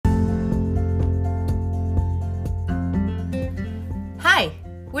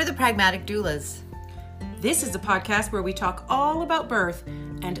We're the Pragmatic Doulas. This is a podcast where we talk all about birth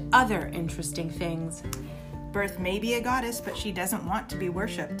and other interesting things. Birth may be a goddess, but she doesn't want to be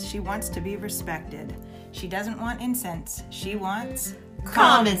worshipped. She wants to be respected. She doesn't want incense. She wants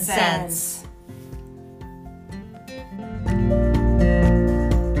Common sense.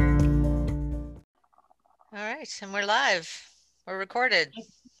 All right, and we're live. We're recorded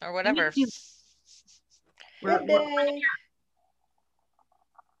or whatever. Good day.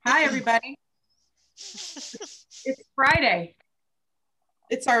 Hi, everybody. It's Friday.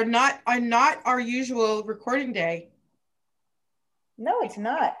 It's not our usual recording day. No, it's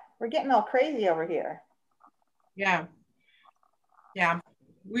not. We're getting all crazy over here. Yeah.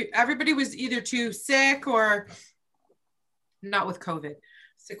 Everybody was either too sick or not with COVID.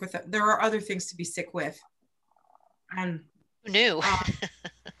 Sick with it. There are other things to be sick with. And Who knew?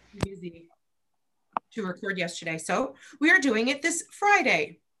 Easy to record yesterday, so we are doing it this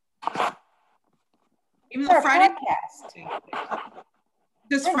Friday. Even though Friday,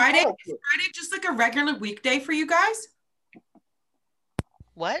 is Friday just like a regular weekday for you guys?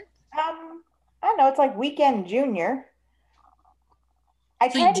 What? I don't know. It's like weekend junior. I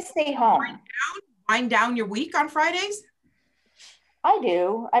try to stay home. Wind down your week on Fridays? I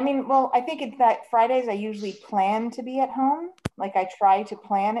do. I mean, well, I think it's that Fridays I usually plan to be at home. Like I try to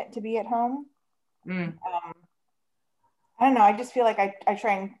plan it to be at home. I don't know. I just feel like I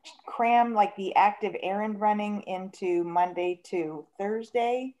try and cram like the active errand running into Monday to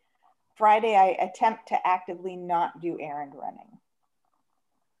Thursday. Friday, I attempt to actively not do errand running.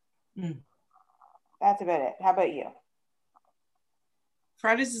 That's about it. How about you?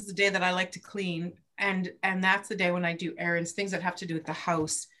 Fridays is the day that I like to clean. And that's the day when I do errands, things that have to do with the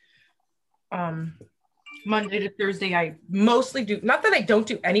house. Monday to Thursday, I mostly do, not that I don't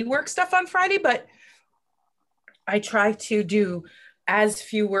do any work stuff on Friday, but I try to do as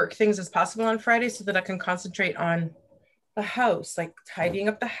few work things as possible on Friday so that I can concentrate on the house, like tidying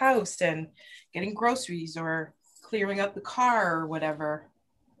up the house and getting groceries or clearing out the car or whatever,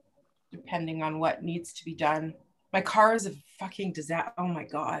 depending on what needs to be done. My car is a fucking disaster. Oh my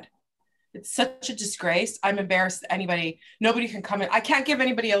God. It's such a disgrace. I'm embarrassed that nobody can come in. I can't give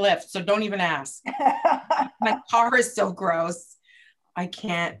anybody a lift, so don't even ask. My car is so gross. I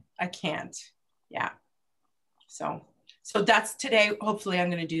can't. Yeah. So that's today. Hopefully I'm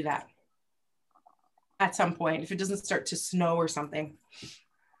going to do that at some point if it doesn't start to snow or something.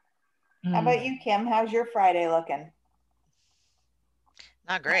 How about you, Kim? How's your Friday looking?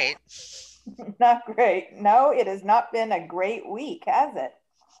 Not great. Not great. No, it has not been a great week, has it?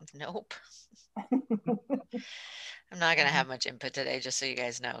 Nope. I'm not going to have much input today, just so you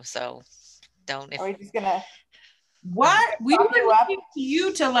guys know. So don't. Are we just going to... What? We were looking to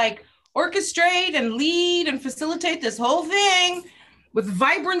you to like orchestrate and lead and facilitate this whole thing with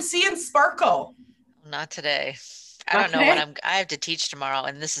vibrancy and sparkle. Not today. I don't know what I have to teach tomorrow,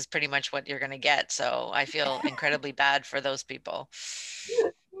 and this is pretty much what you're going to get. So I feel incredibly bad for those people.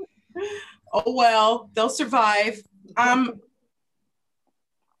 Oh, well, they'll survive.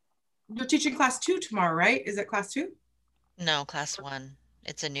 You're teaching class 2 tomorrow, right? Is it class 2? No, class 1.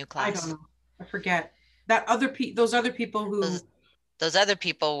 It's a new class. I don't know. I forget. Those other people who... Those other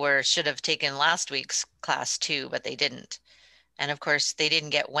people should have taken last week's class 2, but they didn't. And of course, they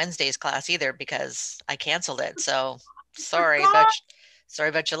didn't get Wednesday's class either because I canceled it. So sorry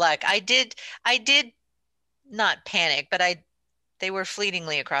about your luck. I did not panic, but they were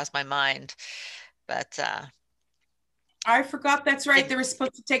fleetingly across my mind. But I forgot. That's right. They were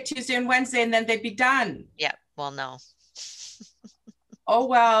supposed to take Tuesday and Wednesday, and then they'd be done. Yeah. Well, no. Oh,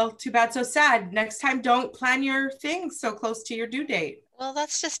 well, too bad, so sad. Next time, don't plan your things so close to your due date. Well,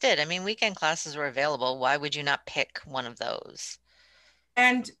 that's just it. I mean, weekend classes were available. Why would you not pick one of those?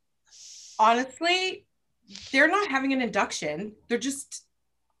 And honestly, they're not having an induction. They're just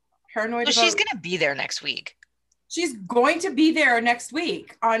paranoid. Well, she's going to be there next week. She's going to be there next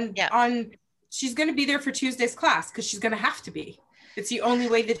week she's going to be there for Tuesday's class because she's going to have to be. It's the only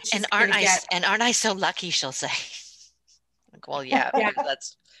way that she's going to get. And aren't I so lucky, she'll say. Like, well, yeah.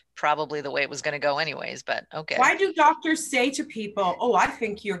 That's probably the way it was going to go anyways, but okay. Why do doctors say to people, oh, I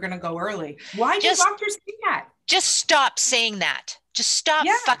think you're going to go early? Why do doctors say that? Just stop saying that. Just stop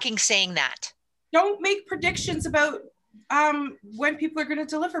fucking saying that. Don't make predictions about when people are going to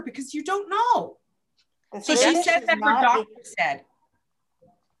deliver because you don't know. So she said that her doctor said.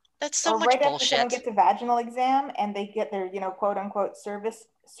 That's so much right bullshit. After someone gets a vaginal exam and they get their, quote unquote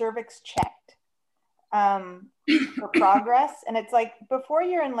cervix checked for progress. And it's like, before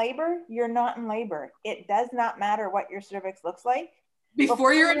you're in labor, you're not in labor. It does not matter what your cervix looks like.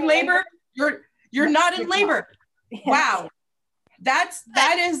 Before you're in labor, you're not in labor. Yeah. Wow. That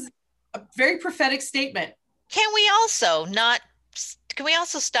is a very prophetic statement. Can we also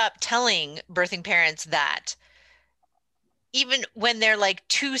stop telling birthing parents that even when they're like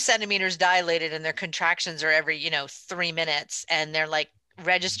 2 centimeters dilated and their contractions are every 3 minutes and they're like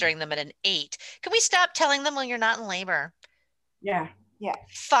registering them at an 8, can we stop telling them, well, you're not in labor? Yeah.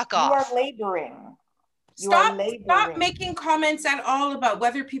 Fuck off. You are laboring. Stop making comments at all about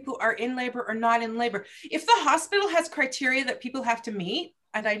whether people are in labor or not in labor. If the hospital has criteria that people have to meet,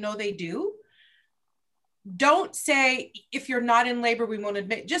 and I know they do, don't say, if you're not in labor, we won't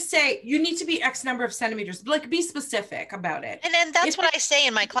admit. Just say, you need to be X number of centimeters. Like, be specific about it. And then that's what I say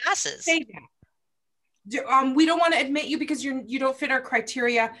in my classes. Say that. We don't want to admit you because you don't fit our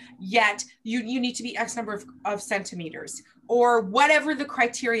criteria yet. You need to be X number of centimeters or whatever the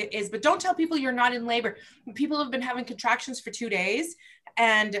criteria is. But don't tell people you're not in labor. People have been having contractions for 2 days,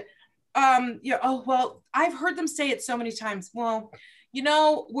 and oh well, I've heard them say it so many times. Well,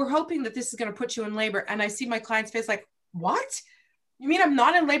 we're hoping that this is going to put you in labor. And I see my client's face like, what? You mean I'm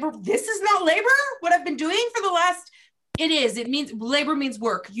not in labor? This is not labor? What I've been doing for the last, it means labor means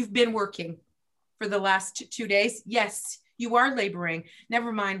work. You've been working for the last 2 days. Yes, you are laboring.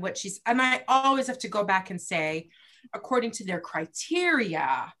 Never mind what and I always have to go back and say, according to their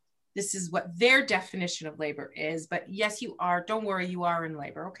criteria, this is what their definition of labor is. But yes, you are. Don't worry, you are in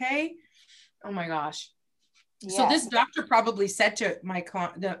labor. Okay. Oh my gosh. Yeah. So this doctor probably said to my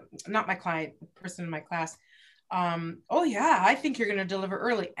client, not my client, the person in my class, oh yeah, I think you're going to deliver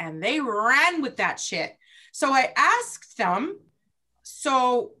early. And they ran with that shit. So I asked them,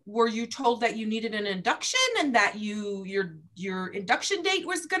 so were you told that you needed an induction and that your induction date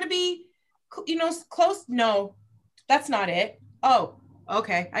was going to be, close? No, that's not it. Oh,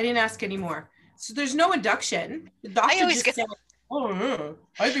 okay. I didn't ask anymore. So there's no induction. The doctor just said, oh, yeah,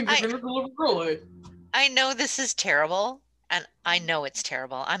 I think you're going to deliver early. I know this is terrible, and I know it's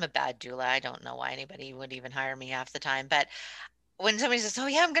terrible. I'm a bad doula. I don't know why anybody would even hire me half the time. But when somebody says, oh,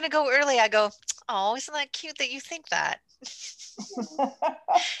 yeah, I'm going to go early, I go, oh, isn't that cute that you think that? That's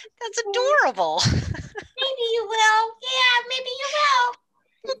adorable. Maybe you will. Yeah, maybe you will.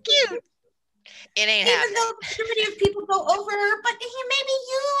 So cute. It ain't happening. Even though the majority of people go over, but maybe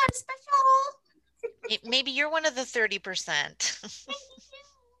you are special. Maybe you're one of the 30%.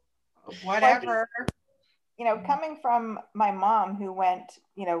 Whatever. Coming from my mom who went,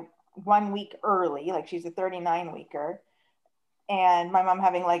 1 week early, like she's a 39 weeker, and my mom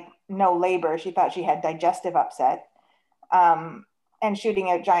having like no labor, she thought she had digestive upset, and shooting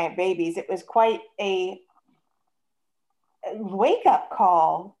out giant babies. It was quite a wake up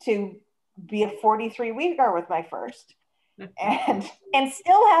call to be a 43 weeker with my first, and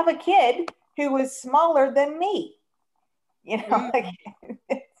still have a kid who was smaller than me, like.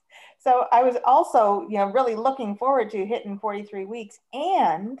 So I was also, really looking forward to hitting 43 weeks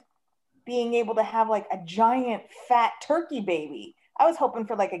and being able to have like a giant fat turkey baby. I was hoping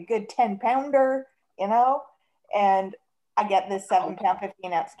for like a good 10-pounder, and I get this 7-pound,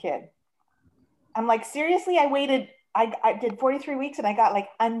 15-ounce kid. I'm like, seriously, I did 43 weeks and I got like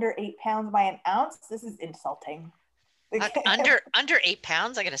under 8 pounds by an ounce. This is insulting. Under 8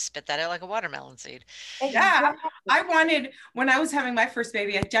 pounds, I gotta spit that out like a watermelon seed. Yeah, when I was having my first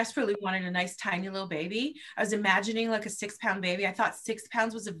baby, I desperately wanted a nice tiny little baby. I was imagining like a 6-pound baby. I thought 6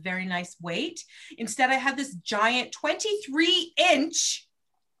 pounds was a very nice weight. Instead, I had this giant 23-inch,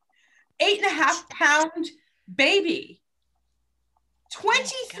 8.5-pound baby.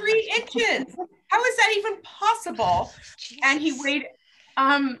 23 inches. How is that even possible? Jesus. And he weighed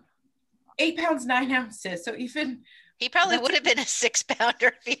 8 pounds 9 ounces. So even he probably would have been a 6-pounder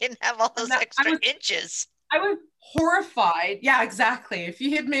if he didn't have all those extra inches. I was horrified. Yeah, exactly. If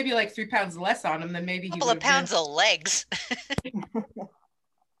you had maybe like 3 pounds less on him, then maybe a couple of pounds of legs.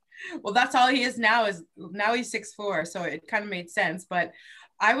 Well, that's all he is now. Now he's 6'4", so it kind of made sense. But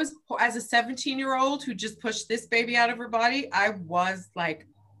I was, as a 17-year-old who just pushed this baby out of her body, I was like,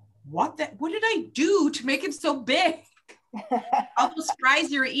 what did I do to make him so big? All those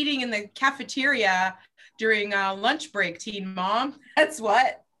fries you were eating in the cafeteria during lunch break, teen mom. That's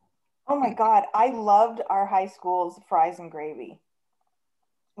what. Oh my God. I loved our high school's fries and gravy.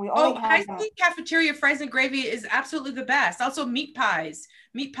 High school cafeteria fries and gravy is absolutely the best. Also meat pies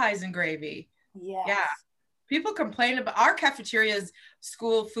and gravy. Yes. Yeah. People complain about our cafeteria's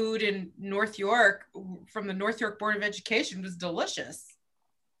school food in North York from the North York Board of Education was delicious.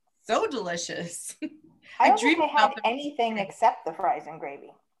 So delicious. I don't think I had anything except the fries and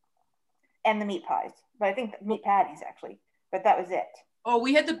gravy and the meat pies, but I think meat patties actually, but that was it. Oh,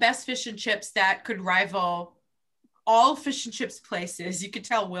 we had the best fish and chips that could rival all fish and chips places. You could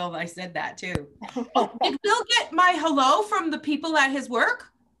tell Will I said that too. Oh, did Will get my hello from the people at his work?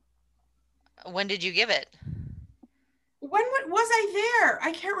 When did you give it? When was I there?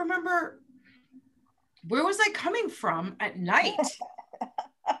 I can't remember. Where was I coming from at night?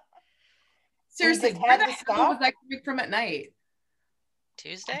 Seriously, where the hell was I coming from at night?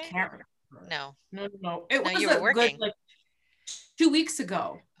 Tuesday? I can't remember. No. It was you were working. good, like 2 weeks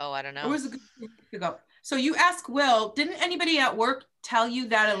ago. Oh, I don't know. It was a good 2 weeks ago. So you ask Will, didn't anybody at work tell you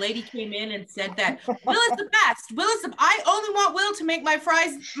that a lady came in and said that Will is the best? I only want Will to make my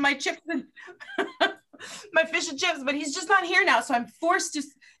fries, my chips, and my fish and chips, but he's just not here now. So I'm forced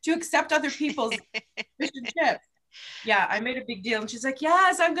to accept other people's fish and chips. Yeah, I made a big deal. And she's like,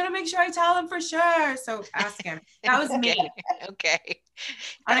 yes, I'm going to make sure I tell him for sure. So ask him. That was me. Okay.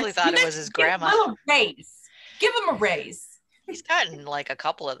 Probably thought it was his grandma. Give him a raise. He's gotten like a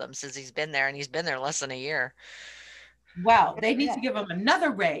couple of them since he's been there, and he's been there less than a year. Well, they need to give him another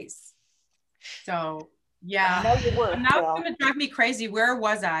raise. So, yeah. Now it's going to drive me crazy. Where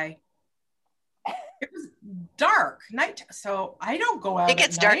was I? It was dark night, so I don't go out. It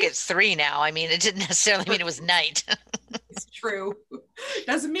gets dark at 3 now. I mean, it didn't necessarily mean it was night. It's true.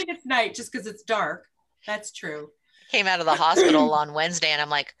 Doesn't mean it's night just because it's dark. That's true. Came out of the hospital on Wednesday, and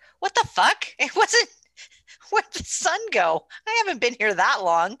I'm like, what the fuck? It wasn't. Where'd the sun go? I haven't been here that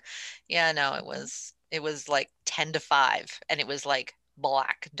long. Yeah, no, it was like 10 to 5, and it was like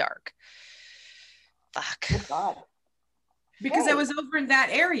black dark. Fuck. Good God. Because I was over in that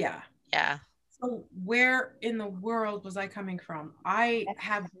area. Yeah. So where in the world was I coming from? I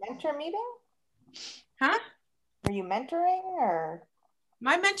have mentor meeting? Huh? Are you mentoring or?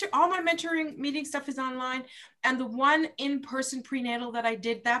 All my mentoring meeting stuff is online. And the one in-person prenatal that I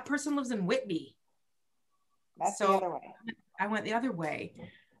did, that person lives in Whitby. That's the other way. I went the other way.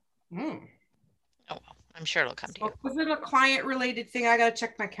 Oh, well, I'm sure it'll come to you. Was it a client-related thing? I got to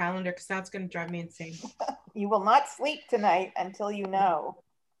check my calendar because that's going to drive me insane. You will not sleep tonight until you know.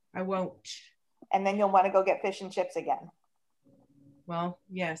 I won't. And then you'll want to go get fish and chips again. Well,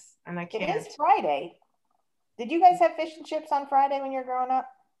 yes, and I can't. It is Friday. Did you guys have fish and chips on Friday when you were growing up?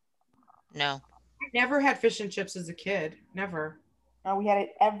 No. I never had fish and chips as a kid. Never. No, we had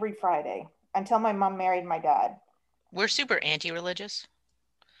it every Friday until my mom married my dad. We're super anti-religious.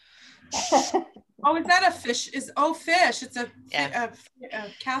 Oh, is that a fish? Fish. It's a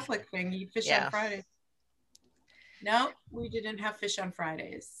Catholic thing. You eat fish on Friday. No, we didn't have fish on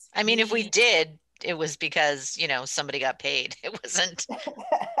Fridays. I mean, if we did, it was because, somebody got paid. It wasn't.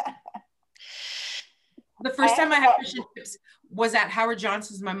 The first time I had fish and chips was at Howard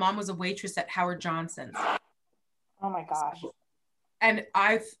Johnson's. My mom was a waitress at Howard Johnson's. Oh my gosh. And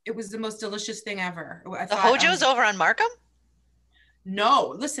it was the most delicious thing ever. The Hojo's over on Markham?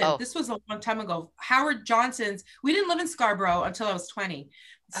 No, listen, This was a long time ago. Howard Johnson's, we didn't live in Scarborough until I was 20.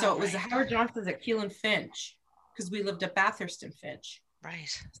 So it was Howard Johnson's at Keele and Finch because we lived at Bathurst and Finch. Right.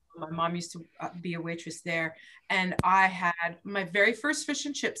 So my mom used to be a waitress there. And I had my very first fish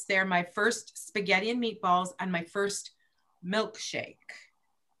and chips there, my first spaghetti and meatballs, and my first milkshake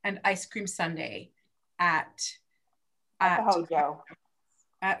and ice cream sundae at Hojo.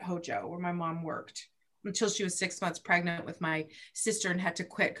 At Hojo, where my mom worked until she was 6 months pregnant with my sister and had to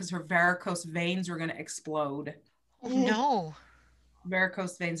quit because her varicose veins were going to explode. Oh, no.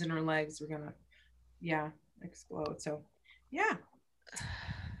 Varicose veins in her legs were going to, explode. So, yeah.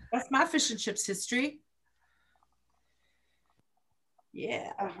 That's my fish and chips history.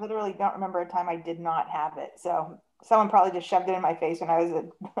 Yeah. I literally don't remember a time I did not have it. So someone probably just shoved it in my face when I was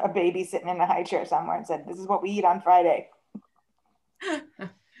a baby sitting in a high chair somewhere and said, this is what we eat on Friday.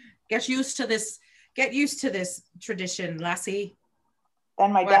 Get used to this tradition, lassie.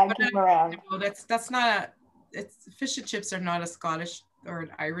 Then my dad came around. No, that's not fish and chips are not a Scottish or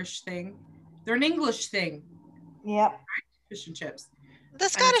an Irish thing. They're an English thing. Yep. Right? Fish and chips. The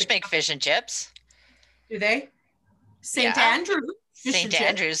Scottish make fish and chips. Do they? St. Andrews. St.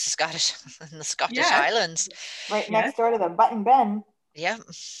 Andrews, Scottish in the Scottish Highlands. Right next door to the Button Ben. Yep.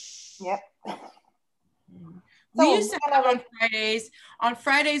 We used to have on Fridays. On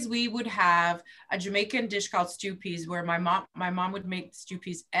Fridays, we would have a Jamaican dish called stew peas, where my mom would make stew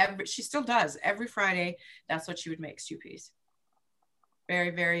peas she still does every Friday. That's what she would make, stew peas.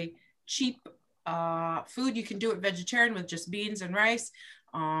 Very, very cheap food. You can do it vegetarian with just beans and rice,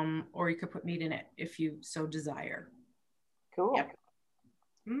 or you could put meat in it if you so desire. Cool. Yep.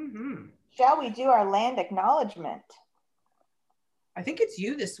 Mm-hmm. Shall we do our land acknowledgement? I think it's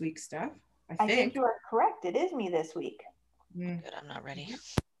you this week, Steph. I think you are correct. It is me this week. Good, I'm not ready.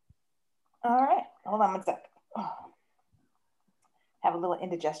 All right. Hold on one sec. Have a little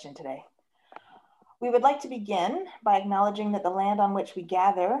indigestion today. We would like to begin by acknowledging that the land on which we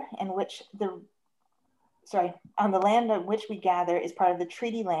gather on the land on which we gather is part of the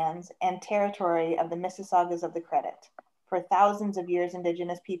treaty lands and territory of the Mississaugas of the Credit. For thousands of years,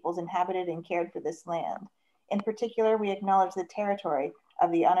 Indigenous peoples inhabited and cared for this land. In particular, we acknowledge the territory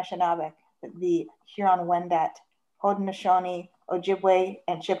of the Anishinaabe, the Huron-Wendat, Haudenosaunee, Ojibwe,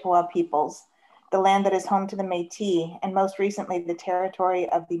 and Chippewa peoples, the land that is home to the Métis, and most recently, the territory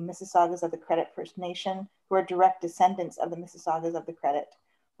of the Mississaugas of the Credit First Nation, who are direct descendants of the Mississaugas of the Credit.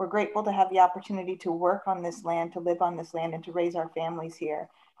 We're grateful to have the opportunity to work on this land, to live on this land, and to raise our families here.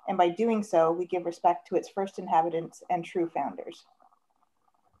 And by doing so, we give respect to its first inhabitants and true founders.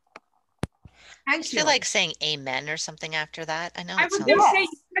 I feel like saying amen or something after that. I know I was going to say,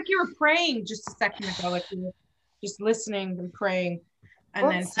 like you were praying just a second ago, like you were just listening and praying. And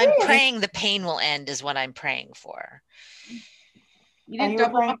then I'm praying the pain will end is what I'm praying for. You didn't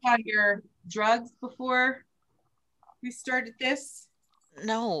double up on your drugs before we started this?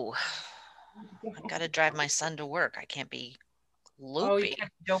 No. I've got to drive my son to work. I can't be loopy. Oh, you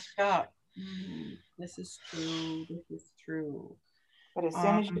can't be doped up. This is true. This is true. But as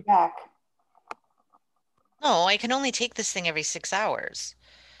soon as you're back. No, I can only take this thing every 6 hours.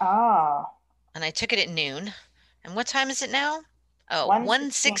 Oh. And I took it at noon. And what time is it now? Oh,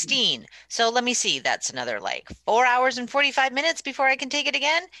 1:16. So let me see. That's another like 4 hours and 45 minutes before I can take it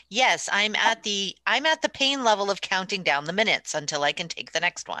again. Yes, I'm at the pain level of counting down the minutes until I can take the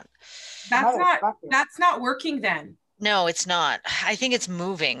next one. That's not working then. No, it's not. I think it's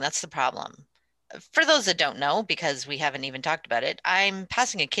moving. That's the problem. For those that don't know, because we haven't even talked about it, I'm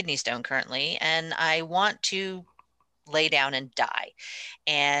passing a kidney stone currently, and I want to lay down and die.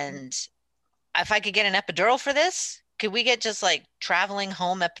 And if I could get an epidural for this, could we get just like traveling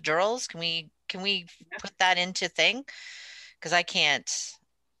home epidurals? Can we put that into thing? Because I can't.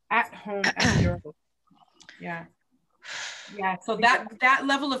 At home epidural. Yeah. Yeah. So that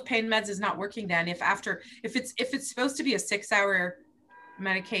level of pain meds is not working then. If it's supposed to be a 6-hour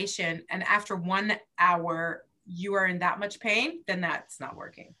medication and after 1 hour you are in that much pain, then that's not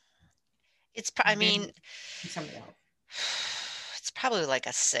working. I mean, something else. It's probably like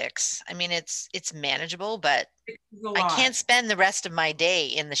a 6. I mean, it's manageable, but I can't spend the rest of my day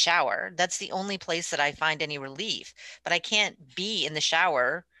in the shower. That's the only place that I find any relief. But I can't be in the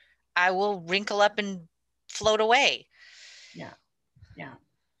shower. I will wrinkle up and float away. Yeah. Yeah.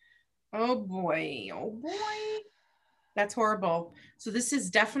 Oh boy. Oh boy. That's horrible. So this is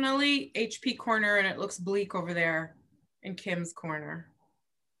definitely HP corner, and it looks bleak over there in Kim's corner.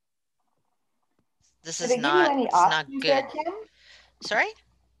 This is not good. There, Kim? Sorry?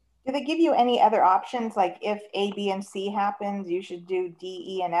 Do they give you any other options? Like if A, B, and C happens, you should do D,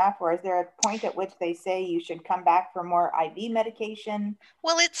 E, and F? Or is there a point at which they say you should come back for more IV medication?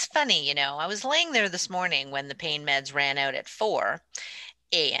 Well, it's funny, I was laying there this morning when the pain meds ran out at 4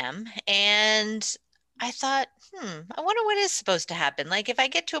 a.m. and I thought, I wonder what is supposed to happen. Like if I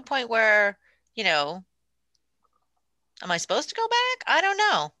get to a point where, am I supposed to go back? I don't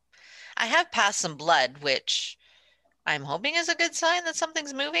know. I have passed some blood, which I'm hoping is a good sign that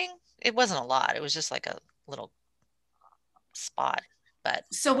something's moving. It wasn't a lot. It was just like a little spot. But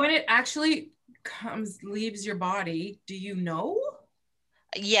so when it actually leaves your body, do you know?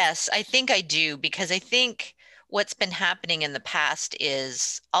 Yes, I think I do, because I think what's been happening in the past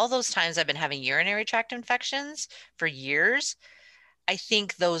is all those times I've been having urinary tract infections for years. I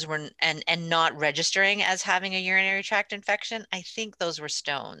think those were, and not registering as having a urinary tract infection, I think those were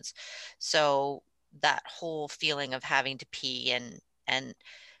stones. So that whole feeling of having to pee and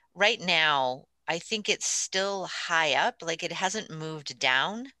right now, I think it's still high up, like it hasn't moved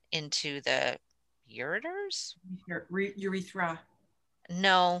down into the ureters? Urethra.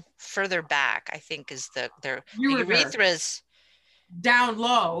 No, further back, I think is the urethra's down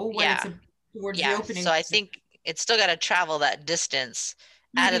low when it's towards the opening. So I think it's still got to travel that distance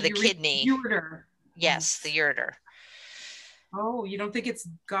out of the kidney. Ureter. Yes, the ureter. Oh, you don't think it's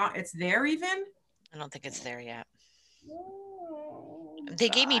there even? I don't think it's there yet. Oh, they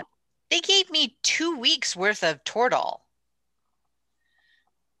gave me 2 weeks worth of Toradol.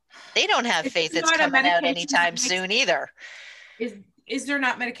 They don't have faith it's coming out anytime soon either. Is there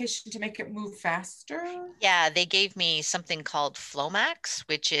not medication to make it move faster? Yeah, they gave me something called Flomax,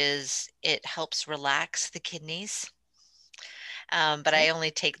 which it helps relax the kidneys. But I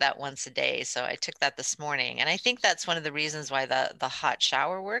only take that once a day. So I took that this morning. And I think that's one of the reasons why the hot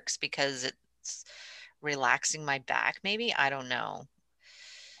shower works, because it's relaxing my back, maybe. I don't know.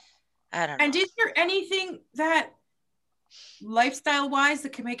 And is there anything that lifestyle-wise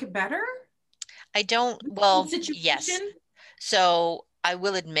that can make it better? I don't, well, yes. So I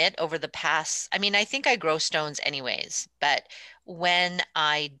will admit over the past, I mean, I think I grow stones anyways, but when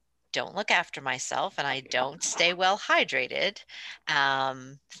I don't look after myself and I don't stay well hydrated,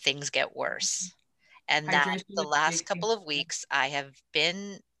 things get worse. And that Hydration the is a last big thing. couple of weeks, I have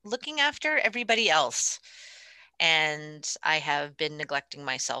been looking after everybody else. And I have been neglecting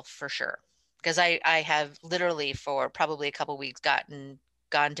myself for sure. Because I have literally for probably a couple of weeks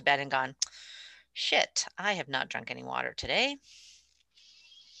gone to bed and gone, shit, I have not drunk any water today.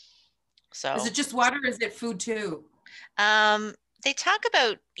 Is So it just water or is it food too? um they talk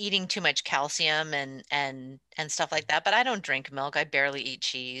about eating too much calcium and stuff like that, but I don't drink milk. I barely eat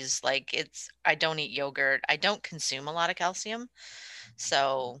cheese. Like I don't eat yogurt. I don't consume a lot of calcium.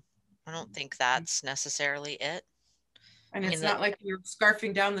 So I don't think that's necessarily it. And I mean it's that not like you're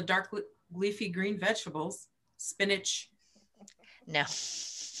scarfing down the dark leafy green vegetables, spinach, no.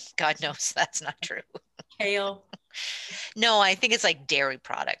 God knows that's not true. kale. No, I think it's like dairy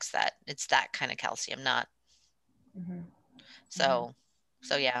products that it's that kind of calcium, not Mm-hmm. so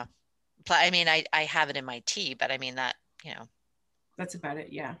so yeah. I mean I have it in my tea, but I mean that, you know, That's about it.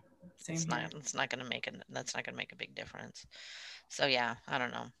 Yeah. Same here. it's not gonna make that's not gonna make a big difference. So yeah, I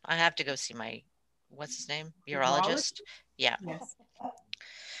don't know. I have to go see my what's his name? Urologist? Urologist. Yeah. Yes.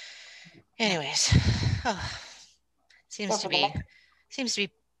 Anyways, oh, So seems to for the be next, seems to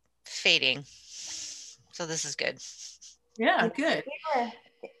be fading. So this is good. Yeah, if good.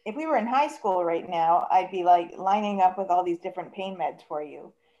 if we were in high school right now, I'd be like lining up with all these different pain meds for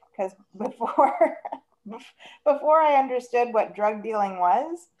you. Because before before I understood what drug dealing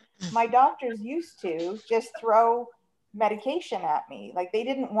was, my doctors used to just throw medication at me. Like they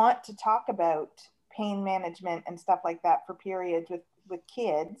didn't want to talk about pain management and stuff like that for periods with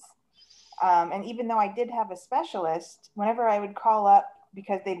kids. And even though I did have a specialist, whenever I would call up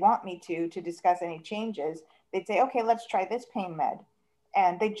because they'd want me to discuss any changes, they'd say, okay, let's try this pain med.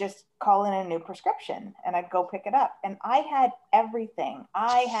 And they'd just call in a new prescription and I'd go pick it up. And I had everything.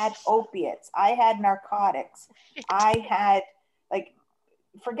 I had opiates. I had narcotics. I had like,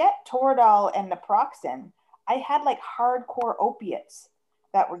 forget Toradol and naproxen. I had like hardcore opiates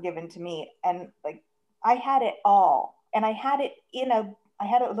that were given to me. And like, I had it all. And I had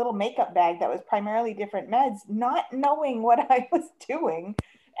a little makeup bag that was primarily different meds, not knowing what I was doing.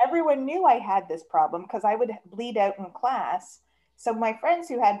 Everyone knew I had this problem because I would bleed out in class. So my friends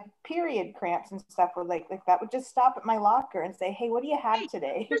who had period cramps and stuff would like that would just stop at my locker and say, "Hey, what do you have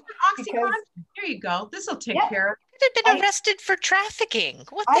today?" Here's an Because Oxycontin. Here you go. This will take yeah, care of Could have been I arrested for trafficking.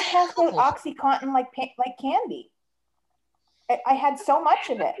 What the I passed out hell? OxyContin like candy. I had so much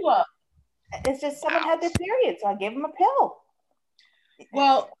of it. it. It's just someone had their period, so I gave them a pill.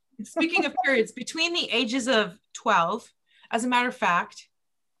 Well, speaking of periods, between the ages of 12, as a matter of fact,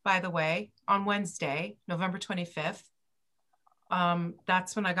 by the way, on Wednesday, November 25th,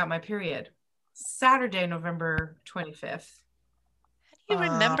 that's when I got my period. Saturday, November 25th. You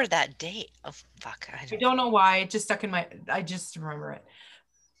remember that date? Oh fuck! I don't know why. It just stuck in my, I just remember it.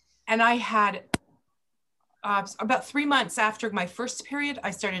 And I had about 3 months after my first period,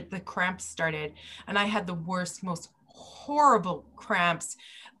 the cramps started, and I had the worst, most horrible cramps,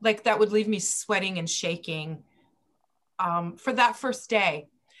 like that would leave me sweating and shaking for that first day.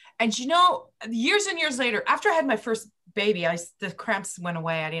 And you know, years and years later, after I had my first baby, the cramps went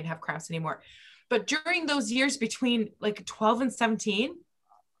away. I didn't have cramps anymore. But during those years between like 12 and 17,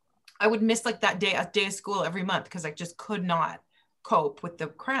 I would miss like a day of school every month because I just could not cope with the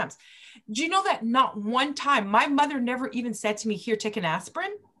cramps. Do you know that not one time, my mother never even said to me, here, take an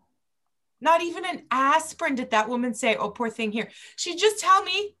aspirin? Not even an aspirin did that woman say, oh, poor thing, here. She'd just tell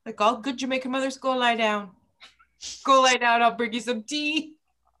me, like all good Jamaican mothers, go lie down. Go lie down, I'll bring you some tea.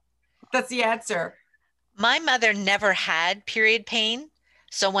 That's the answer. My mother never had period pain.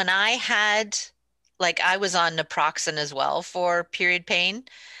 So when I had, like, I was on naproxen as well for period pain.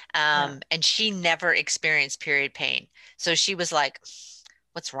 And she never experienced period pain. So she was like,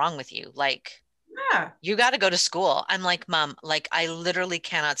 what's wrong with you? Like, you got to go to school. I'm like, Mom, like, I literally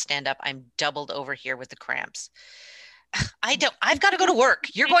cannot stand up. I'm doubled over here with the cramps. I've got to go to work.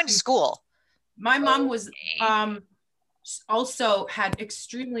 You're going to school. My mom was also had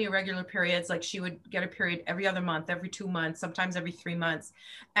extremely irregular periods. Like she would get a period every other month, every 2 months, sometimes every 3 months,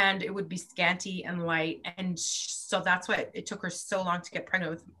 and it would be scanty and light. And so that's why it took her so long to get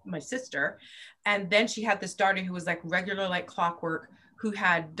pregnant with my sister. And then she had this daughter who was like regular, like clockwork, who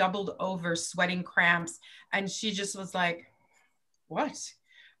had doubled over sweating cramps. And she just was like, what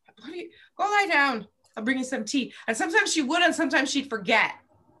do you, go lie down. I'll bring you some tea. And sometimes she would, and sometimes she'd forget.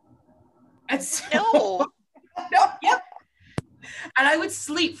 And so, No. no, yep. And I would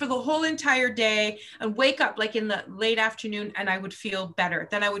sleep for the whole entire day and wake up like in the late afternoon and I would feel better.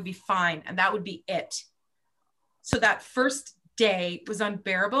 Then I would be fine. And that would be it. So that first day was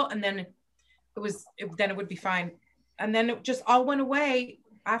unbearable. And then then it would be fine. And then it just all went away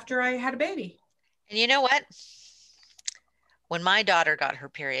after I had a baby. And you know what? When my daughter got her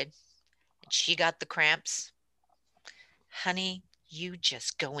period and she got the cramps, honey, you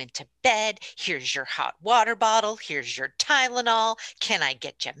just go into bed. Here's your hot water bottle. Here's your Tylenol. Can I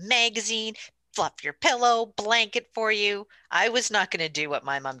get you a magazine? Fluff your pillow, blanket for you. I was not going to do what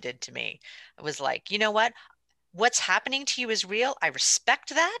my mom did to me. I was like, you know what? What's happening to you is real. I respect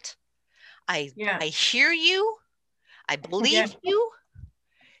that. I hear you. I believe you.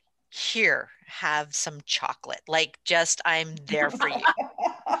 Here, have some chocolate. Like, just, I'm there for you.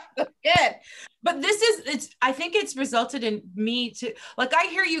 Good. But I think it's resulted in me to, like, I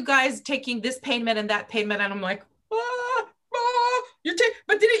hear you guys taking this pain med and that pain med, and I'm like,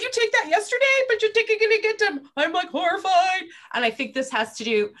 but didn't you take that yesterday? But you're taking it again. I'm like horrified. And I think this has to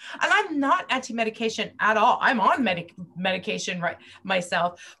do, and I'm not anti-medication at all. I'm on medication right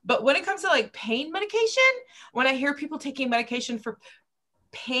myself. But when it comes to like pain medication, when I hear people taking medication for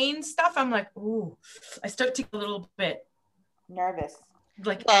pain stuff, I'm like, ooh, I start to get a little bit nervous.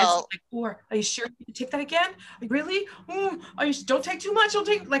 Like, are you sure you can take that again? Really? Don't take too much.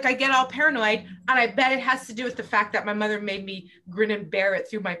 I get all paranoid. And I bet it has to do with the fact that my mother made me grin and bear it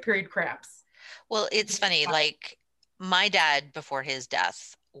through my period cramps. Well, it's funny. Like, my dad before his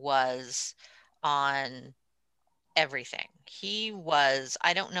death was on everything.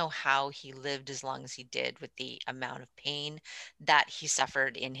 I don't know how he lived as long as he did with the amount of pain that he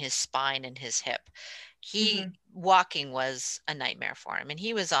suffered in his spine and his hip. Walking was a nightmare for him, and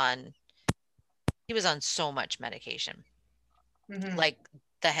he was on so much medication, like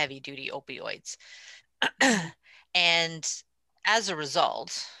the heavy duty opioids. And as a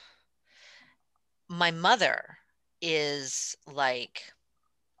result, my mother is like,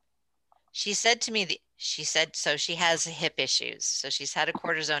 she said to me, so she has hip issues. So she's had a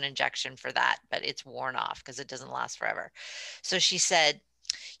cortisone injection for that, but it's worn off because it doesn't last forever. So she said,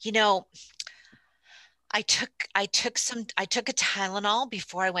 you know, I took a Tylenol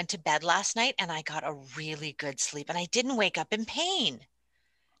before I went to bed last night and I got a really good sleep and I didn't wake up in pain.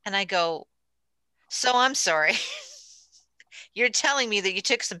 And I go, so I'm sorry. You're telling me that you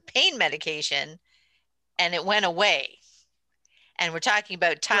took some pain medication and it went away. And we're talking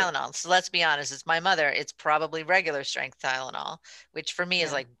about Tylenol. So let's be honest, it's my mother. It's probably regular strength Tylenol, which for me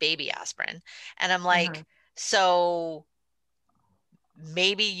is like baby aspirin. And I'm like, so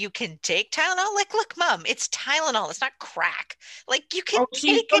maybe you can take Tylenol? Like, look, Mom, it's Tylenol. It's not crack. Like, you can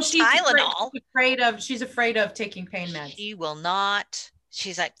take a Tylenol. She's afraid of taking pain meds. She will not.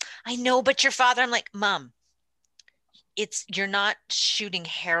 She's like, I know, but your father. I'm like, Mom, you're not shooting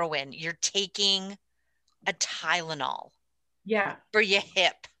heroin. You're taking a Tylenol. Yeah. For your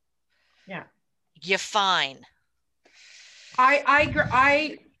hip. Yeah. You're fine.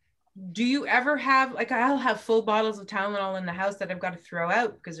 Do you ever have, like, I'll have full bottles of Tylenol in the house that I've got to throw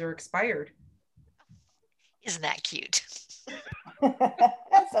out because they're expired. Isn't that cute?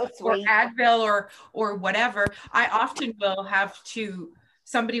 That's so sweet. Or Advil or whatever. I often will have to,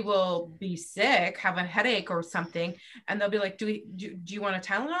 somebody will be sick, have a headache or something, and they'll be like, do you want a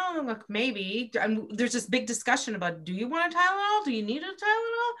Tylenol? I'm like, maybe. And there's this big discussion about, do you want a Tylenol? Do you need a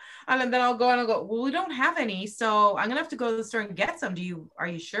Tylenol? And then I'll go well, we don't have any, so I'm gonna have to go to the store and get some. Are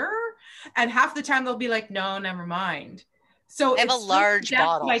you sure? And half the time they'll be like, no, never mind. So I have a large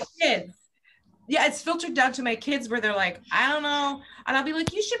bottle. My kids. Yeah, it's filtered down to my kids where they're like, I don't know. And I'll be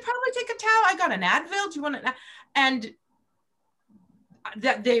like, you should probably take a towel. I got an Advil. Do you want it? And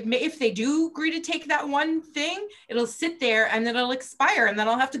that if they do agree to take that one thing, it'll sit there and then it'll expire, and then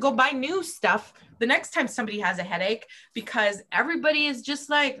I'll have to go buy new stuff the next time somebody has a headache, because everybody is just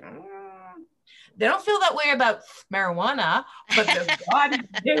like, they don't feel that way about marijuana, but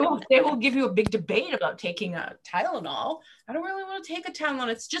they will give you a big debate about taking a Tylenol. I don't really want to take a Tylenol.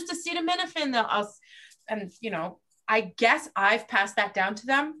 It's just acetaminophen and I guess I've passed that down to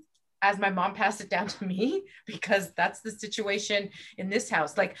them as my mom passed it down to me, because that's the situation in this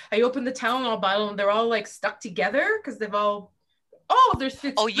house. Like, I opened the Tylenol bottle and they're all like stuck together because they've all, it's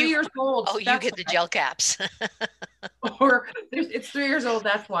 3 years old. Oh, you get the gel caps. Or it's 3 years old,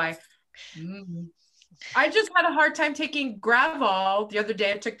 that's why. I just had a hard time taking Gravol. The other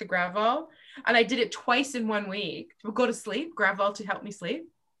day I took the Gravol and I did it twice in 1 week to go to sleep, Gravol to help me sleep.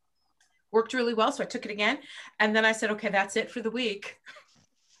 Worked really well, so I took it again. And then I said, okay, that's it for the week.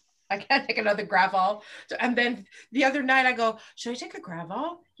 I can't take another Gravol. And then the other night I go, should I take a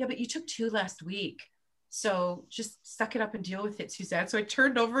Gravol? Yeah, but you took 2 last week. So just suck it up and deal with it, Suzanne. So I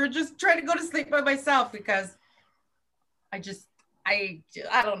turned over and just tried to go to sleep by myself because I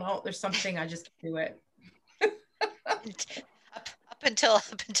don't know. There's something I just can't do it. Up until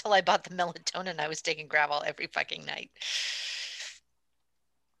I bought the melatonin, I was taking Gravol every fucking night.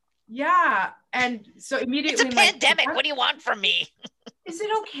 Yeah, and so immediately it's a pandemic. What do you want from me? Is it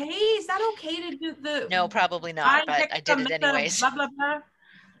okay? Is that okay to do the? No, probably not. But I did it anyways. Blah blah blah.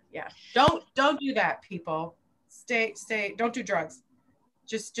 Yeah, don't do that, people. Stay. Don't do drugs.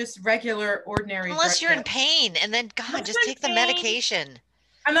 Just regular, ordinary. Unless you're in pain, and then God, just take the medication.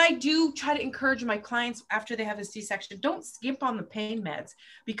 And I do try to encourage my clients after they have a C-section, don't skimp on the pain meds,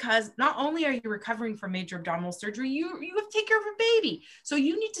 because not only are you recovering from major abdominal surgery, you have to take care of a baby. So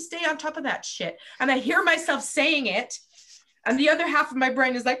you need to stay on top of that shit. And I hear myself saying it, and the other half of my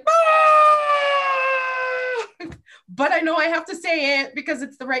brain is like, ah! But I know I have to say it because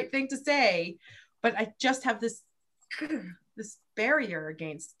it's the right thing to say. But I just have this barrier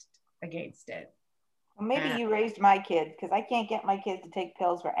against it. Well, maybe you raised my kid, because I can't get my kids to take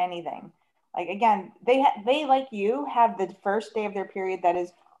pills for anything. Like, again, they like you have the first day of their period that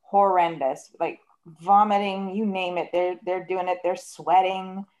is horrendous, like vomiting, you name it. They're doing it. They're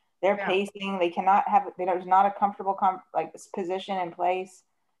sweating. They're pacing. They cannot have. There's not a comfortable position in place.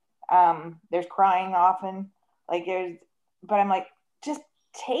 There's crying often. But I'm like, just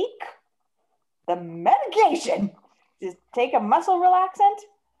take the medication. Just take a muscle relaxant.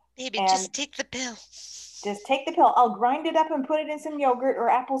 Baby, just take the pill. Just take the pill. I'll grind it up and put it in some yogurt or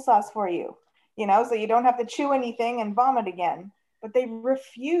applesauce for you, so you don't have to chew anything and vomit again. But they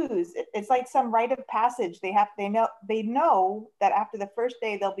refuse. It's like some rite of passage. They know that after the first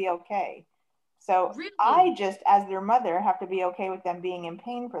day they'll be okay. So really? I just, as their mother, have to be okay with them being in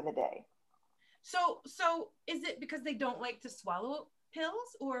pain for the day. So is it because they don't like to swallow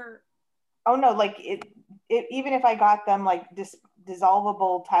pills, or? Oh no, like it even if I got them like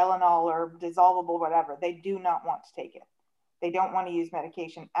dissolvable Tylenol or dissolvable whatever, they do not want to take it. They don't want to use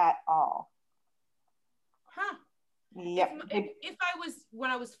medication at all. Huh. Yep. If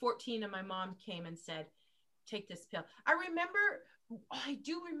when I was 14 and my mom came and said, take this pill. I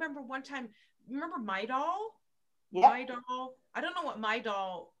do remember one time, remember Midol? Yeah. Midol. I don't know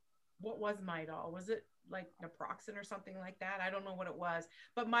what was Midol? Was it like naproxen or something like that? I don't know what it was,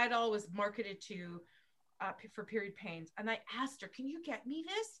 but Midol was marketed to for period pains. And I asked her, can you get me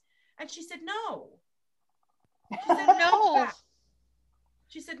this? And she said, no. She said, no.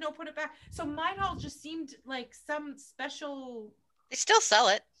 She said, no, put it back. So Midol just seemed like some special. They still sell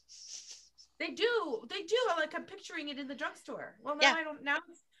it. They do. Like, I'm picturing it in the drugstore. Well, now I don't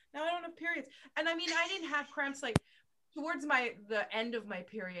have periods. And I mean, I didn't have cramps like towards the end of my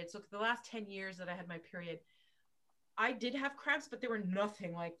period. So the last 10 years that I had my period, I did have cramps, but they were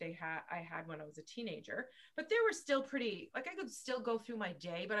nothing like I had when I was a teenager. But they were still pretty, like I could still go through my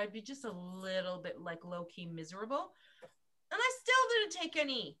day, but I'd be just a little bit like low key miserable. And I still didn't take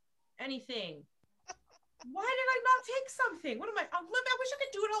anything. Why did I not take something? What am I wish I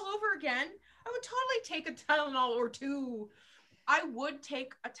could do it all over again. I would totally take a Tylenol or two. I would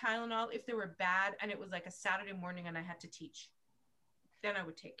take a Tylenol if they were bad and it was like a Saturday morning and I had to teach. Then I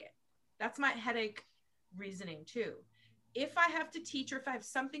would take it. That's my headache reasoning too. If I have to teach or if I have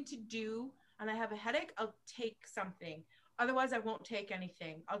something to do and I have a headache, I'll take something. Otherwise, I won't take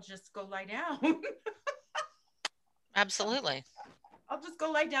anything. I'll just go lie down. Absolutely. I'll just go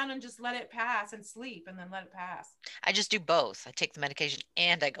lie down and just let it pass and sleep and then let it pass. I just do both. I take the medication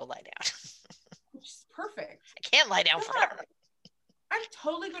and I go lie down. Which is perfect. I can't lie down forever. I'm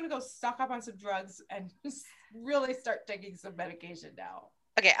totally going to go stock up on some drugs and just really start taking some medication now.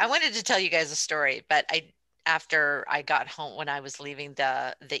 Okay, I wanted to tell you guys a story, but after I got home, when I was leaving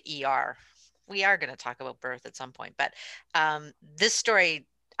the ER, we are going to talk about birth at some point, but this story,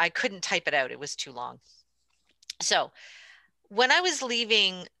 I couldn't type it out. It was too long. So when I was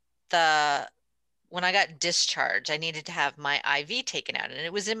leaving when I got discharged, I needed to have my IV taken out, and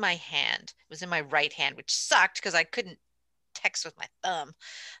it was in my hand. It was in my right hand, which sucked because I couldn't text with my thumb.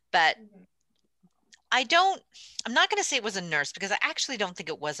 But I'm not going to say it was a nurse, because I actually don't think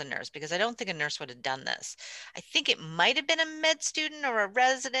it was a nurse, because I don't think a nurse would have done this. I think it might have been a med student or a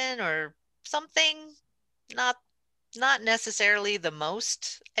resident or something, not necessarily the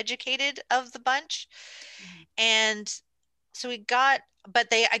most educated of the bunch. And so I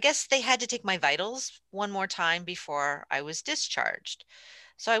guess they had to take my vitals one more time before I was discharged.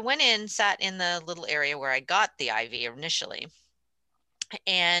 So I went in, sat in the little area where I got the IV initially,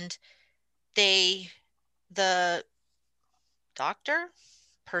 and the doctor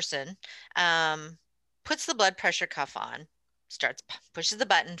person puts the blood pressure cuff on, pushes the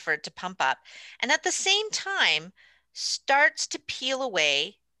button for it to pump up, and at the same time starts to peel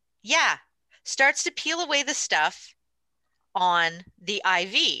away. Yeah, starts to peel away the stuff on the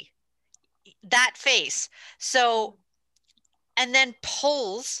IV, that face. So, and then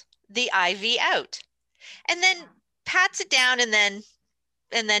pulls the IV out, and then pats it down, and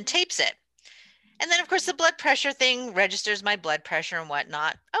then tapes it. And then, of course, the blood pressure thing registers my blood pressure and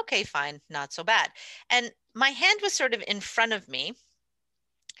whatnot. Okay, fine, not so bad. And my hand was sort of in front of me,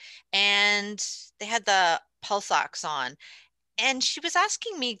 and they had the pulse ox on, and she was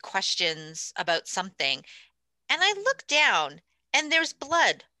asking me questions about something. And I looked down, and there's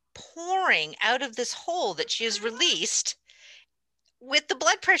blood pouring out of this hole that she has released with the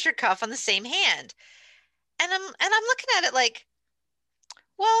blood pressure cuff on the same hand. And I'm looking at it like,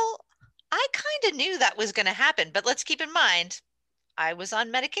 well, I kind of knew that was going to happen, but let's keep in mind, I was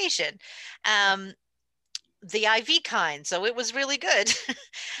on medication, the IV kind, so it was really good.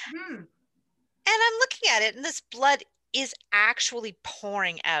 Hmm. And I'm looking at it, and this blood is actually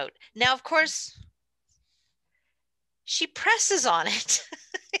pouring out. Now, of course, she presses on it.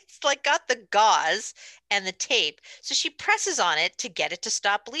 It's like got the gauze and the tape. So she presses on it to get it to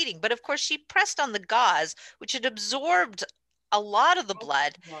stop bleeding. But of course, she pressed on the gauze, which had absorbed a lot of the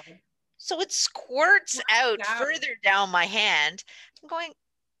blood. So it squirts out further down my hand. I'm going,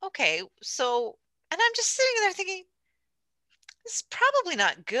 okay, so, and I'm just sitting there thinking, this is probably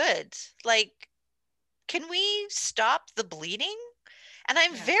not good. Like, can we stop the bleeding? And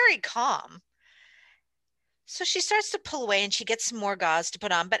I'm very calm. So she starts to pull away, and she gets some more gauze to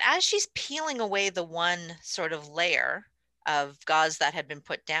put on. But as she's peeling away the one sort of layer of gauze that had been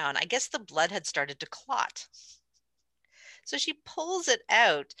put down, I guess the blood had started to clot. So she pulls it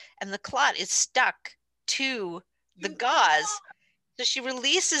out, and the clot is stuck to the gauze. So she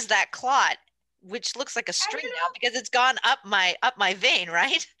releases that clot, which looks like a string now because it's gone up my vein,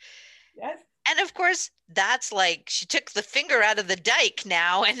 right? Yes. And of course, that's like she took the finger out of the dike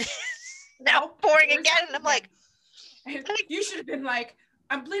now, and now pouring again. And I'm like, you should have been like,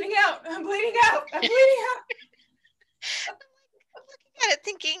 I'm bleeding out. I'm bleeding out. I'm bleeding out. I'm looking at it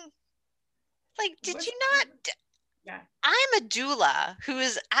thinking, like, did you not? Yeah. I'm a doula who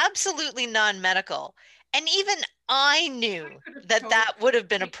is absolutely non-medical. And even I knew that would have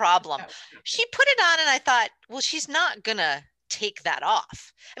been a problem. She put it on, and I thought, well, she's not going to take that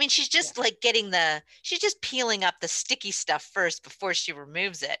off. I mean, she's just like she's just peeling up the sticky stuff first before she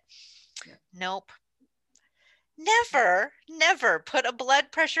removes it. Yeah. Nope. Never put a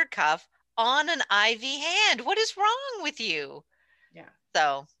blood pressure cuff on an IV hand. What is wrong with you? Yeah.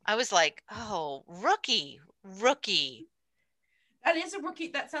 So I was like, oh, rookie. That is a rookie.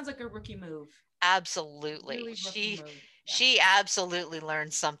 That sounds like a rookie move. Absolutely. Really she absolutely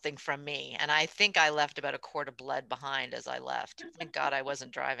learned something from me. And I think I left about a quart of blood behind as I left. Thank God I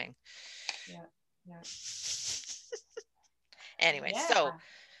wasn't driving. Yeah. Anyway, so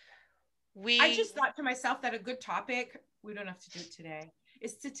I just thought to myself that a good topic, we don't have to do it today,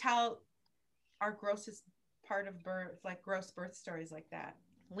 is to tell our grossest part of birth, like gross birth stories like that.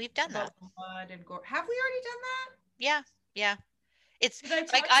 We've done that. Blood and gore. Have we already done that? Yeah. It's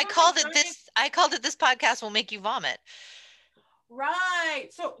like I called it this podcast will make you vomit. Right.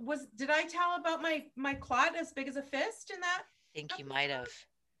 So did I tell about my clot as big as a fist in that? I think you might have.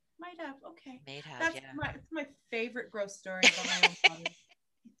 Okay. That's my favorite gross story about my own body.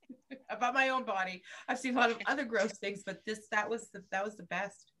 About my own body. I've seen a lot of other gross things, but that was the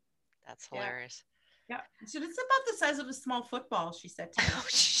best. That's hilarious. Yeah. So it's about the size of a small football, she said to me. Oh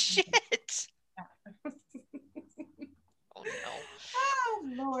shit. Oh no. Oh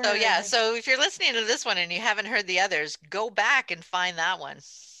Lord. So if you're listening to this one and you haven't heard the others, go back and find that one.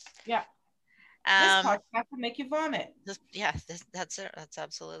 Yeah. This podcast will make you vomit. That's it. That's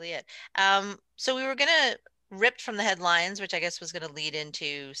absolutely it. So we were gonna ripped from the headlines, which I guess was gonna lead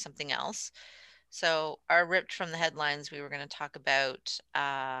into something else. So our ripped from the headlines, we were gonna talk about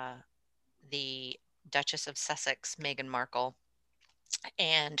the Duchess of Sussex, Meghan Markle,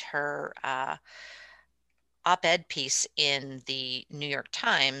 and her op-ed piece in the New York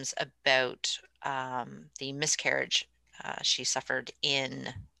Times about the miscarriage she suffered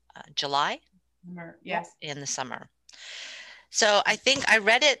in July. Yes. In the summer. So I think I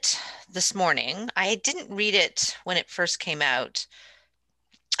read it this morning. I didn't read it when it first came out.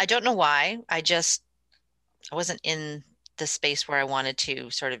 I don't know why. I wasn't in the space where I wanted to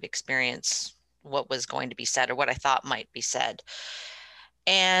sort of experience what was going to be said or what I thought might be said.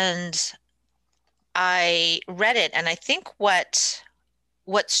 And I read it, and I think what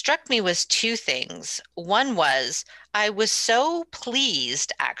what struck me was two things. One was I was so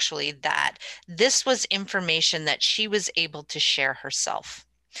pleased actually that this was information that she was able to share herself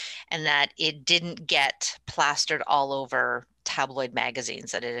and that it didn't get plastered all over tabloid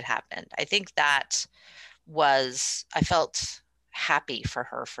magazines that it had happened. I think that was, I felt happy for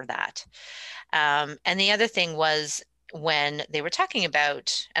her for that. And the other thing was when they were talking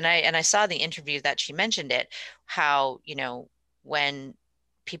about, and I saw the interview that she mentioned it, how, you know, when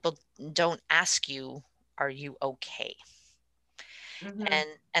people don't ask you, are you okay? Mhm.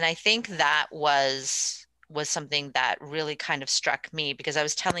 And I think that was something that really kind of struck me because I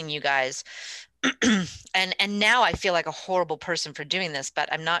was telling you guys and now I feel like a horrible person for doing this,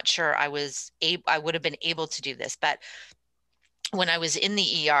 but I'm not sure I would have been able to do this. But when I was in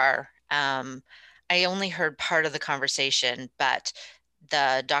the ER, I only heard part of the conversation, but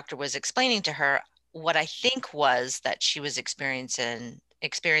the doctor was explaining to her what I think was that she was experiencing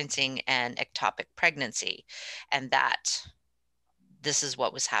an ectopic pregnancy, and that this is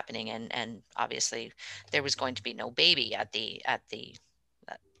what was happening, and obviously there was going to be no baby uh,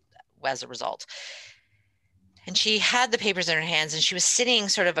 as a result. And she had the papers in her hands, and she was sitting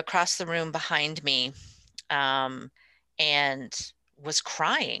sort of across the room behind me, and was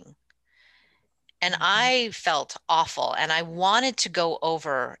crying. And I felt awful. And I wanted to go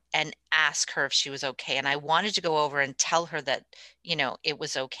over and ask her if she was okay. And I wanted to go over and tell her that, you know, it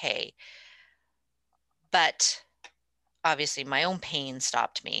was okay. But obviously, my own pain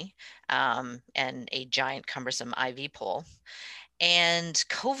stopped me, and a giant, cumbersome IV pole. And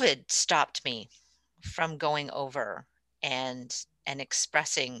COVID stopped me from going over and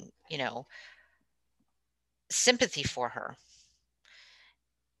expressing, you know, sympathy for her.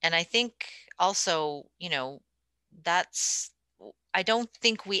 And I think also, you know, that's, I don't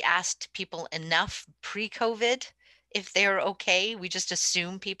think we asked people enough pre-COVID if they're okay. We just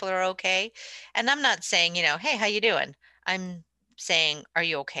assume people are okay. And I'm not saying, you know, hey, how you doing? I'm saying, are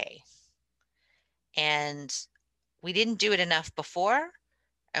you okay? And we didn't do it enough before,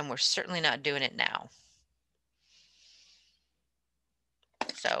 and we're certainly not doing it now.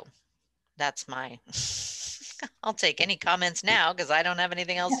 So that's my, I'll take any comments now because I don't have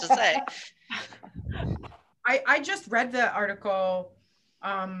anything else to say. I just read the article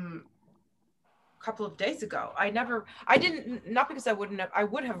a couple of days ago. I didn't, not because I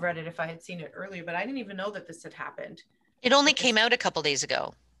would have read it if I had seen it earlier, but I didn't even know that this had happened. It only came out a couple days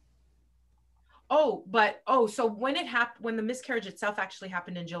ago. So when it happened, when the miscarriage itself actually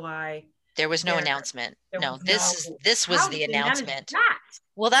happened in July, there was no announcement. No, this was how the did they manage announcement. that?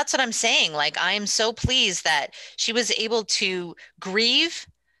 Well, that's what I'm saying. Like, I am so pleased that she was able to grieve,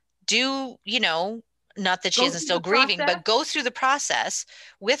 do, you know, not that she isn't still grieving, but go through the process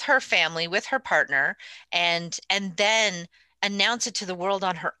with her family, with her partner, and then announce it to the world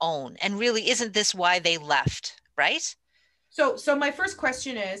on her own. And really, isn't this why they left, right? So my first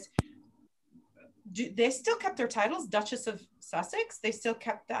question is, do they still kept their titles, Duchess of Sussex? They still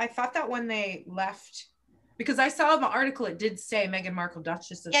kept that? I thought that when they left, because I saw in the article it did say Meghan Markle,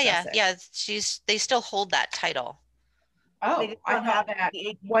 Duchess of Sussex. Yeah. They still hold that title. Oh, I thought that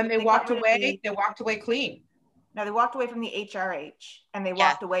when they walked away, they walked away clean. No, they walked away from the HRH and they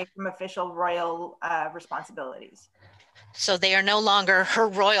walked away from official royal responsibilities. So they are no longer Her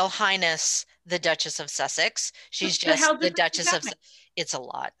Royal Highness, the Duchess of Sussex. She's just the Duchess of, it's a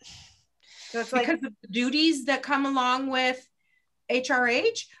lot. So it's like, because of the duties that come along with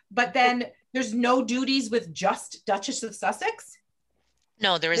HRH, but then there's no duties with just Duchess of Sussex?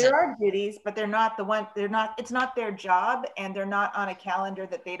 No, there isn't. There are duties, but they're not the one, it's not their job, and they're not on a calendar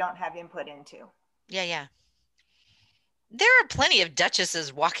that they don't have input into. Yeah. There are plenty of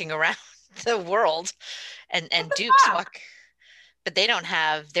duchesses walking around the world and dukes but they don't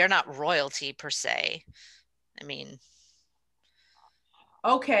have, they're not royalty per se. I mean,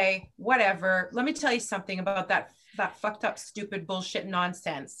 okay, whatever. Let me tell you something about that fucked up, stupid bullshit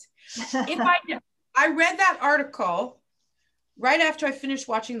nonsense. I read that article right after I finished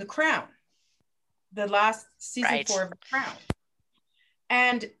watching The Crown, the last season 4 of The Crown.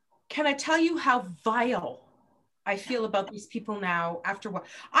 And can I tell you how vile I feel about these people now after what?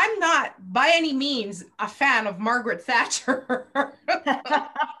 I'm not by any means a fan of Margaret Thatcher.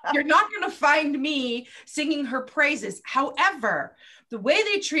 You're not going to find me singing her praises. However, the way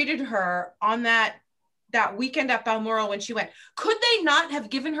they treated her on that weekend at Balmoral when she went, could they not have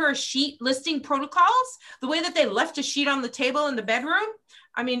given her a sheet listing protocols? The way that they left a sheet on the table in the bedroom?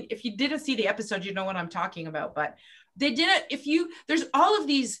 I mean, if you didn't see the episode, you know what I'm talking about, but they didn't. There's all of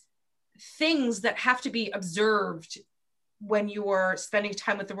these things that have to be observed when you are spending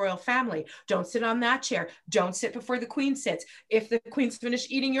time with the royal family. Don't sit on that chair. Don't sit before the queen sits. If the queen's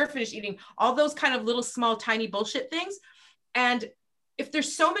finished eating, you're finished eating. All those kind of little, small, tiny bullshit things. And if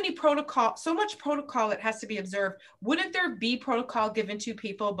there's so much protocol that has to be observed, wouldn't there be protocol given to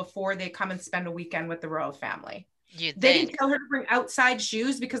people before they come and spend a weekend with the royal family? They didn't tell her to bring outside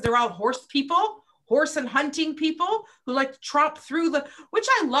shoes because they're all horse and hunting people who like to tromp through which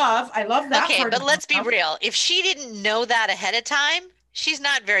I love. I love that. Okay, but let's be real. If she didn't know that ahead of time, she's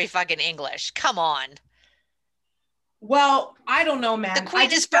not very fucking English. Come on. Well, I don't know, man. The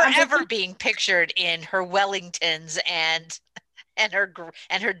queen is forever being pictured in her Wellingtons and her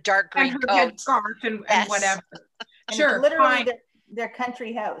dark green and her coats headscarf and whatever. And sure, literally their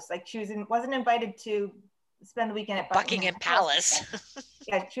country house. Like she wasn't invited to spend the weekend at Buckingham Palace.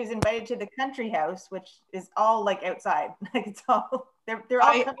 Yeah, she was invited to the country house, which is all like outside. Like it's all they're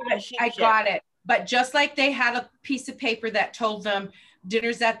all. I got it. But just like they had a piece of paper that told them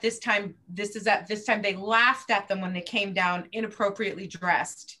dinner's at this time, this is at this time, they laughed at them when they came down inappropriately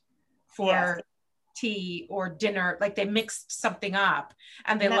dressed for tea or dinner. Like they mixed something up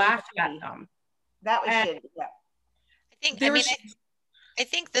and they laughed at them. That was shitty. Yeah. I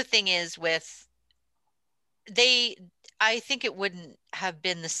think the thing is with I think it wouldn't have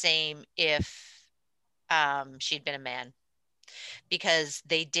been the same if she'd been a man, because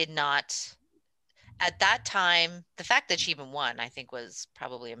they did not at that time. The fact that she even won, I think, was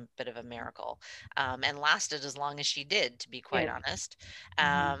probably a bit of a miracle, and lasted as long as she did, to be quite honest.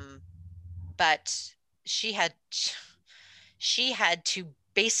 But she had to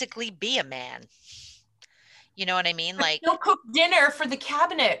basically be a man. You know what I mean? Like, they'll cook dinner for the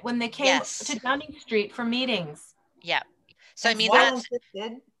cabinet when they came to Downing Street for meetings. Yeah. So I mean,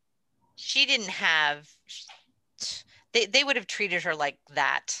 she didn't have. They would have treated her like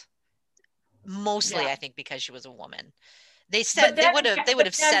that, mostly. I think because she was a woman. They said they would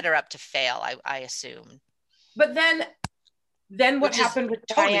have set her up to fail. I assume. But then what happened with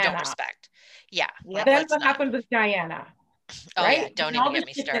totally Diana? Don't respect. Yeah. Then what happened with Diana? Oh right? Yeah, don't even get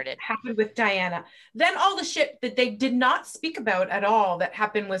me started. Happened with Diana. Then all the shit that they did not speak about at all that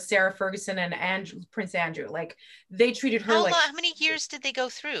happened with Sarah Ferguson and Prince Andrew. Like they treated her like. How many years did they go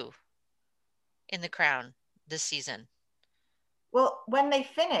through in the Crown this season? Well, when they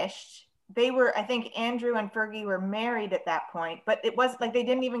finished, I think Andrew and Fergie were married at that point, but it was like they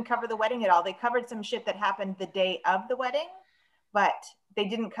didn't even cover the wedding at all. They covered some shit that happened the day of the wedding, but they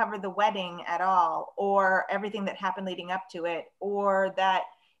didn't cover the wedding at all, or everything that happened leading up to it, or that,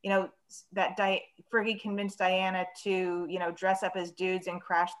 Fergie convinced Diana to, dress up as dudes and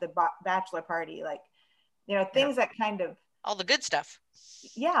crash the bachelor party. Like, things that kind of. All the good stuff.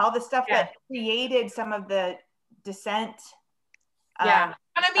 Yeah, all the stuff that created some of the dissent. And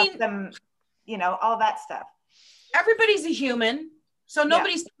I mean, them, all that stuff. Everybody's a human, so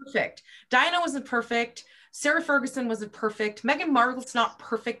nobody's perfect. Diana wasn't perfect. Sarah Ferguson wasn't perfect. Meghan Markle's not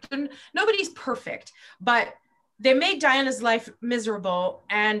perfect. And nobody's perfect, but they made Diana's life miserable.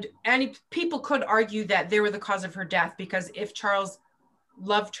 And people could argue that they were the cause of her death, because if Charles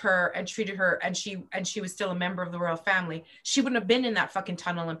loved her and treated her and she was still a member of the royal family, she wouldn't have been in that fucking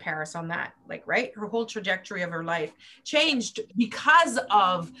tunnel in Paris on that, right? Her whole trajectory of her life changed because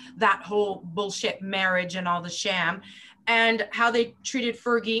of that whole bullshit marriage and all the sham, and how they treated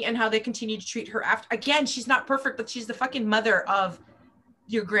Fergie and how they continue to treat her after. Again, she's not perfect, but she's the fucking mother of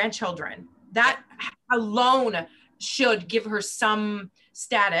your grandchildren. That alone should give her some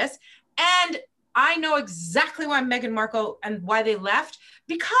status. And I know exactly why Meghan Markle and why they left,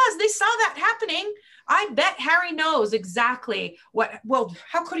 because they saw that happening. I bet Harry knows exactly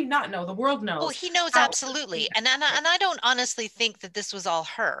how could he not know? The world knows. Well, he knows absolutely. And I don't honestly think that this was all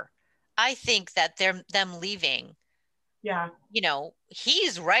her. I think that them leaving. Yeah.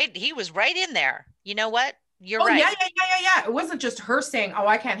 He's right. He was right in there. You know what? You're right. Yeah. It wasn't just her saying, "Oh,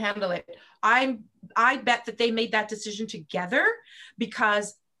 I can't handle it." I bet that they made that decision together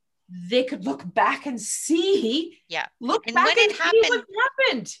because they could look back and see. Yeah. Look back and see what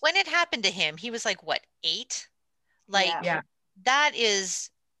happened. When it happened to him, he was like, what, 8? Like, that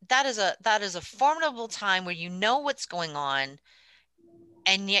is a formidable time where you know what's going on,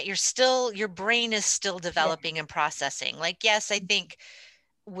 and yet your brain is still developing and processing. Like, yes, I think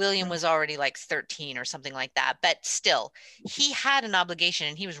William was already like 13 or something like that, but still he had an obligation,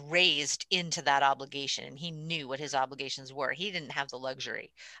 and he was raised into that obligation, and he knew what his obligations were. He didn't have the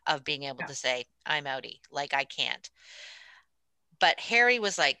luxury of being able to say, I'm outie, like I can't. But Harry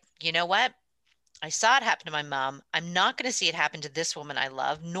was like, you know what? I saw it happen to my mom. I'm not going to see it happen to this woman I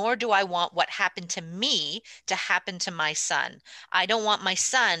love, nor do I want what happened to me to happen to my son. I don't want my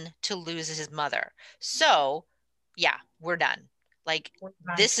son to lose his mother. So yeah, we're done. Like, We're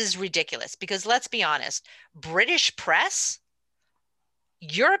done. this is ridiculous, because let's be honest, British press,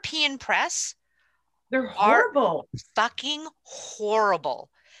 European press, they're horrible. fucking horrible.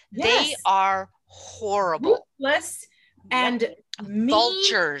 Yes. They are horrible. Ruthless and mean.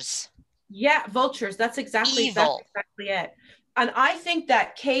 Vultures. Yeah, vultures. That's exactly it. And I think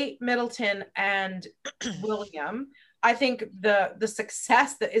that Kate Middleton and William, I think the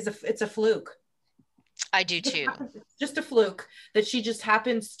success that it's a fluke. I do too. It's just a fluke that she just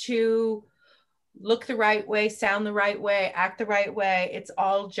happens to look the right way, sound the right way, act the right way. It's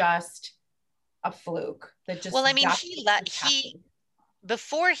all just a fluke that just. Well, I mean,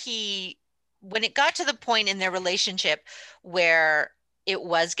 when it got to the point in their relationship where it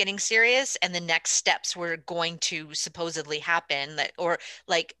was getting serious and the next steps were going to supposedly happen, or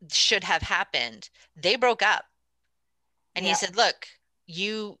like should have happened, they broke up. And he said, look,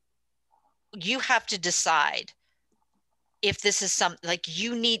 you have to decide if this is something like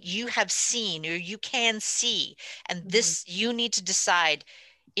you have seen, or you can see, and this, you need to decide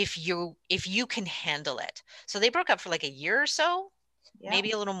if you can handle it. So they broke up for like a year or so,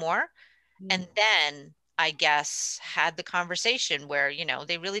 maybe a little more. And then I guess had the conversation where, you know,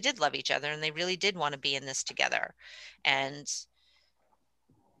 they really did love each other and they really did want to be in this together. And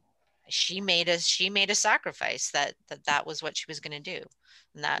she made a sacrifice that was what she was going to do.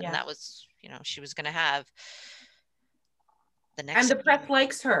 And that was, you know, she was going to have the next. And the press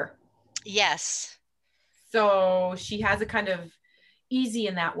likes her. Yes. So she has a kind of easy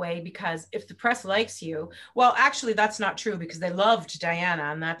in that way, because if the press likes you, well, actually that's not true, because they loved Diana,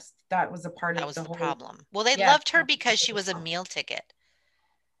 and that was a part of the whole problem. Well, they loved her because she was a meal ticket.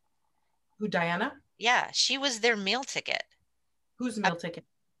 Who, Diana? Yeah, she was their meal ticket. Whose meal ticket?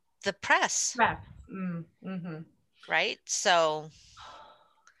 The press. Right? So,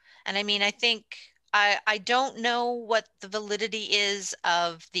 and I mean, I think I don't know what the validity is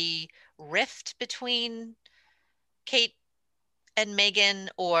of the rift between Kate and Meghan,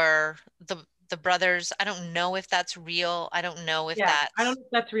 or the brothers. I don't know if that's real. I don't know if I don't know if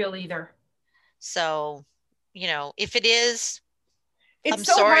that's real either. So, you know, if it is, I'm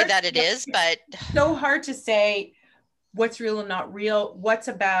so sorry that it is, but it's so hard to say what's real and not real. What's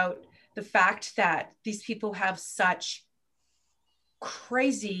about the fact that these people have such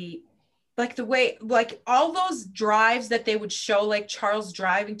crazy, like the way, like all those drives that they would show, like Charles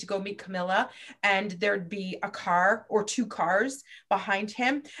driving to go meet Camilla, and there'd be a car or two cars behind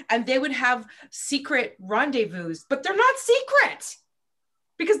him, and they would have secret rendezvous, but they're not secret,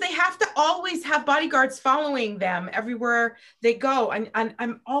 because they have to always have bodyguards following them everywhere they go. And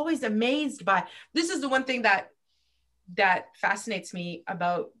I'm always amazed by, this is the one thing that fascinates me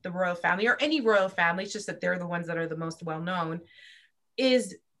about the royal family, or any royal family, it's just that they're the ones that are the most well-known,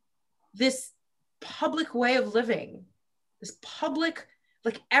 is this public way of living, this public,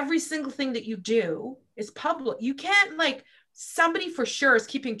 like every single thing that you do is public. You can't, like, somebody for sure is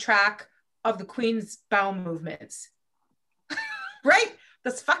keeping track of the Queen's bowel movements, right?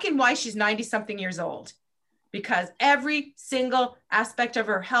 That's fucking why she's 90 something years old, because every single aspect of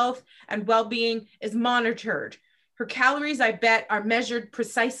her health and well-being is monitored. Her calories, I bet, are measured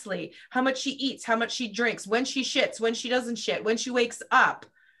precisely. How much she eats, how much she drinks, when she shits, when she doesn't shit, when she wakes up.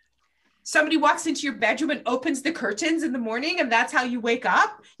 Somebody walks into your bedroom and opens the curtains in the morning, and that's how you wake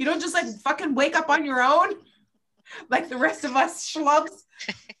up. You don't just like fucking wake up on your own like the rest of us schlubs.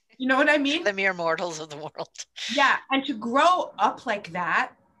 You know what I mean? The mere mortals of the world. Yeah. And to grow up like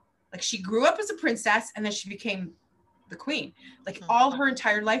that, like she grew up as a princess and then she became the queen. Like all her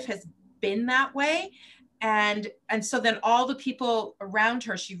entire life has been that way. And so then all the people around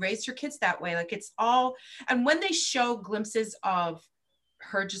her, she raised her kids that way. Like it's all, and when they show glimpses of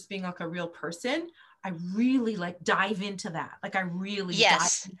her just being like a real person, I really like dive into that. Like I really,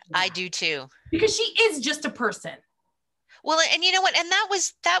 yes, I do too. Because she is just a person. Well, and you know what? And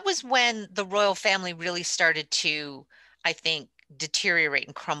that was when the royal family really started to, I think, deteriorate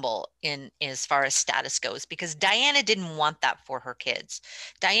and crumble in as far as status goes, because Diana didn't want that for her kids.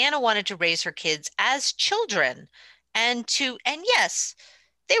 Diana wanted to raise her kids as children, and yes,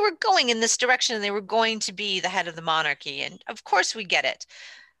 they were going in this direction and they were going to be the head of the monarchy. And of course we get it,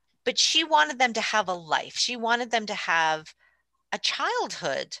 but she wanted them to have a life. She wanted them to have a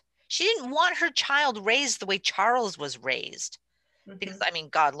childhood. She didn't want her child raised the way Charles was raised, because I mean,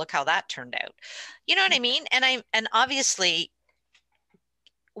 God, look how that turned out. You know what I mean? And obviously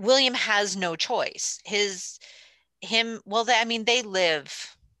William has no choice. They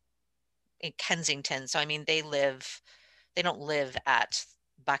live in Kensington. So, I mean, they don't live at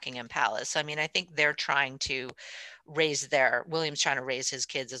Buckingham Palace. So, I mean, I think they're trying to William's trying to raise his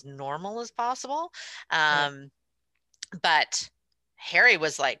kids as normal as possible. But Harry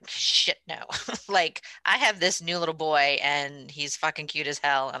was like, shit, no. Like, I have this new little boy and he's fucking cute as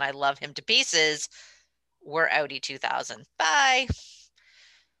hell and I love him to pieces. We're Audi 2000. Bye.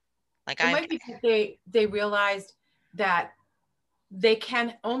 Like, It might be that they realized that they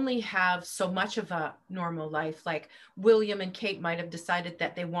can only have so much of a normal life. Like William and Kate might have decided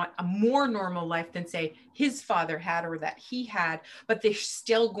that they want a more normal life than say his father had or that he had, but they're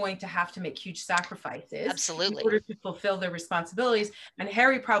still going to have to make huge sacrifices absolutely in order to fulfill their responsibilities. And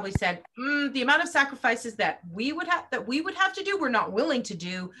Harry probably said, the amount of sacrifices that we would have to do, we're not willing to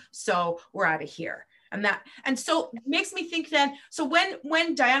do. So we're out of here. And so it makes me think then, so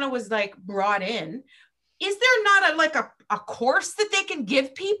when Diana was like brought in, is there not a course that they can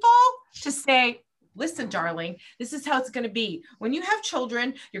give people to say, listen, darling, this is how it's going to be. When you have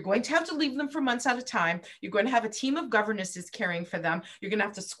children, you're going to have to leave them for months at a time. You're going to have a team of governesses caring for them. You're going to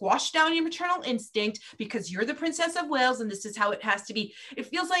have to squash down your maternal instinct because you're the Princess of Wales and this is how it has to be. It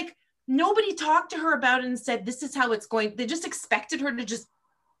feels like nobody talked to her about it and said, this is how it's going. They just expected her to just.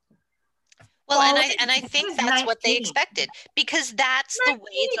 Well, and I think that's what they expected because that's the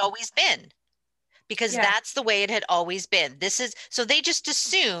way it's always been. Because that's the way it had always been. So they just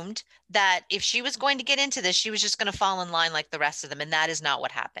assumed that if she was going to get into this, she was just going to fall in line like the rest of them. And that is not what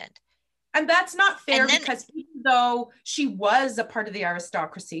happened. And that's not fair because even though she was a part of the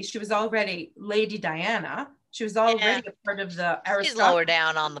aristocracy, she was already Lady Diana. She was already a part of the aristocracy. She's lower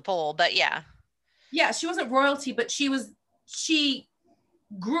down on the pole, but yeah. Yeah, she wasn't royalty, but she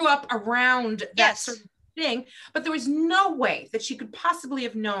grew up around that sort of thing. But there was no way that she could possibly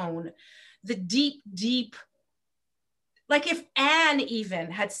have known the deep, like if Anne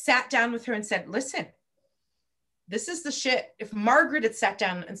even had sat down with her and said, listen, this is the shit. If Margaret had sat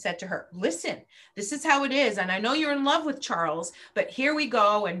down and said to her, listen, this is how it is. And I know you're in love with Charles, but here we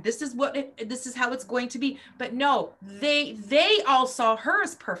go. And this is how it's going to be. But no, they all saw her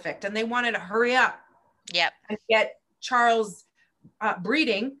as perfect and they wanted to hurry up. Yep. And get Charles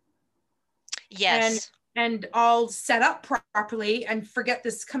breeding. Yes. And all set up properly and forget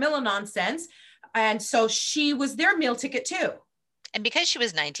this Camilla nonsense. And so she was their meal ticket too. And because she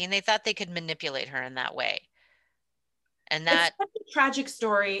was 19, they thought they could manipulate her in that way. And it's such a tragic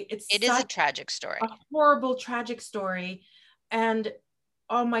story. It is a tragic story. A horrible, tragic story. And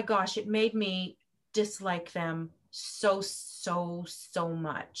oh my gosh, it made me dislike them so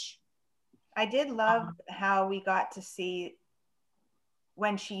much. I did love how we got to see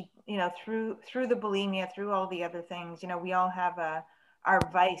when she, through the bulimia, through all the other things, we all have our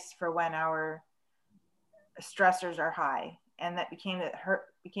vice for when our stressors are high, and that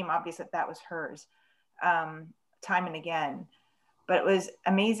became obvious that was hers, time and again. But it was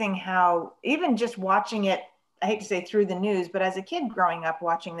amazing how even just watching it, I hate to say through the news, but as a kid growing up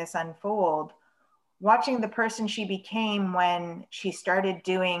watching this unfold, watching the person she became when she started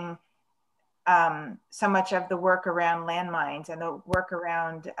doing so much of the work around landmines and the work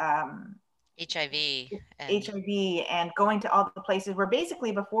around HIV and going to all the places where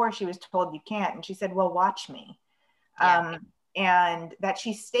basically before she was told you can't, and she said, well, watch me. And that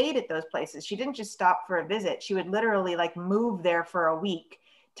she stayed at those places. She didn't just stop for a visit. She would literally move there for a week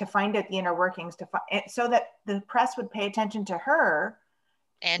to find out the inner workings, so that the press would pay attention to her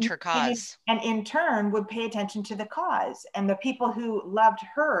and her cause, and in turn would pay attention to the cause, and the people who loved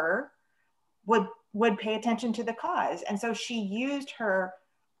her would pay attention to the cause. And so she used her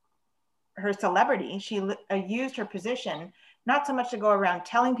celebrity, she used her position, not so much to go around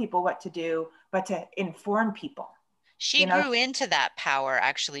telling people what to do, but to inform people. She grew into that power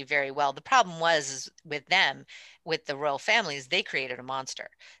actually very well. The problem was with them, with the royal families, they created a monster.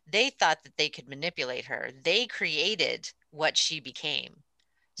 They thought that they could manipulate her. They created what she became.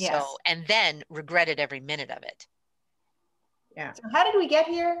 Yes. So, and then regretted every minute of it. Yeah. So how did we get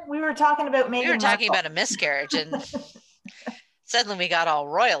here? We were talking about Meghan. We were talking about a miscarriage, and suddenly we got all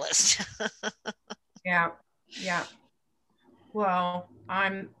royalist. Yeah. Well,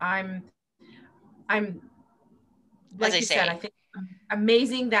 I'm like you said, I think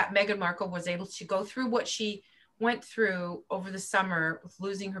amazing that Meghan Markle was able to go through what she went through over the summer with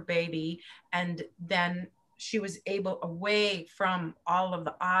losing her baby, and then she was able, away from all of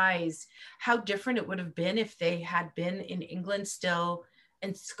the eyes, how different it would have been if they had been in England still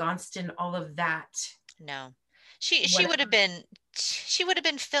ensconced in all of that. No, she would have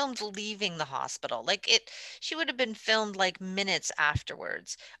been filmed leaving the hospital. She would have been filmed minutes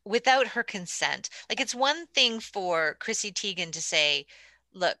afterwards without her consent. It's one thing for Chrissy Teigen to say,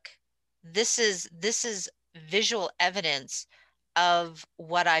 look, this is visual evidence of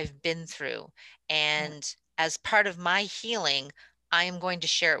what I've been through, and as part of my healing, I am going to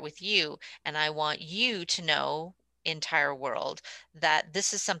share it with you, and I want you to know entire world that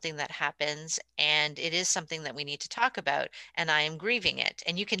this is something that happens, and it is something that we need to talk about, and I am grieving it.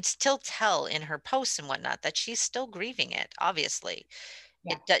 And you can still tell in her posts and whatnot that she's still grieving it, obviously.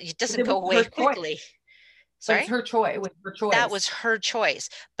 Yeah. It doesn't It go was away her choice. quickly. But it's Sorry? her choice. It was her choice. That was her choice.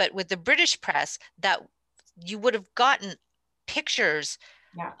 But with the British press, that you would have gotten pictures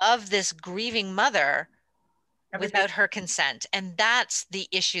of this grieving mother without her consent. And that's the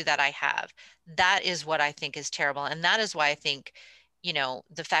issue that I have. That is what I think is terrible. And that is why I think, you know,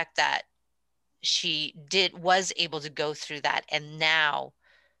 the fact that she was able to go through that and now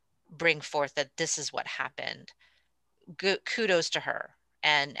bring forth that this is what happened. Kudos to her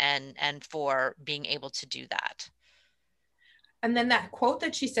and for being able to do that. And then that quote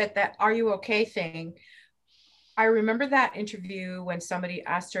that she said, that "Are you okay" thing, I remember that interview when somebody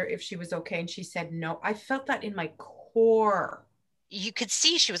asked her if she was okay and she said no. I felt that in my core. You could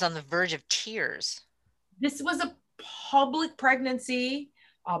see she was on the verge of tears. This was a public pregnancy,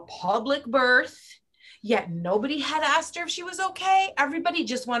 a public birth, yet nobody had asked her if she was okay. Everybody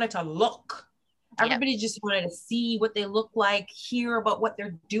just wanted to look. Everybody just wanted to see what they look like, hear about what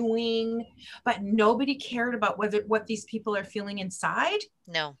they're doing, but nobody cared about what these people are feeling inside.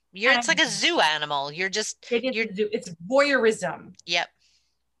 No, it's like a zoo animal. It's voyeurism. Yep.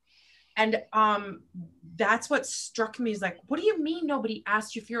 And that's what struck me, is like, what do you mean nobody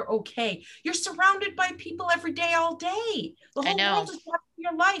asked you if you're okay? You're surrounded by people every day, all day. The whole world is watching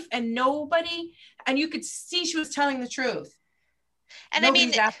your life, and nobody, and you could see she was telling the truth. And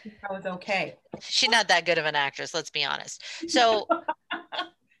nobody's asking if I was okay. She's not that good of an actress, let's be honest. So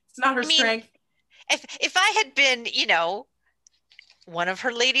it's not her strength. If I had been, you know, one of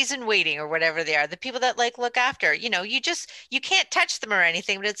her ladies in waiting or whatever they are, the people that like look after, you know, you can't touch them or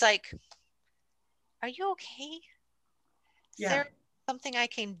anything, but it's like, are you okay? Is there something I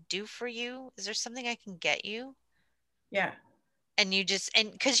can do for you? Is there something I can get you? Yeah. And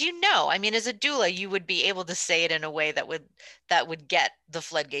because you know, I mean, as a doula, you would be able to say it in a way that would get the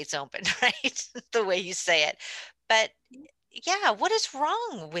floodgates open, right? The way you say it. But yeah, what is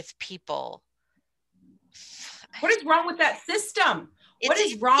wrong with people? What is wrong with that system? What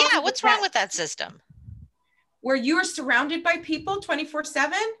is wrong? Yeah, what's wrong with that system? Where you are surrounded by people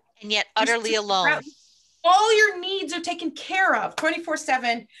 24/7 and yet utterly alone. All your needs are taken care of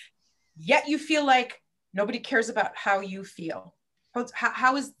 24/7, yet you feel like nobody cares about how you feel.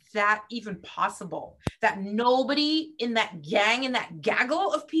 How is that even possible? That nobody in that gang, in that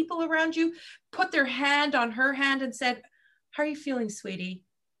gaggle of people around you, put their hand on her hand and said, "How are you feeling, sweetie?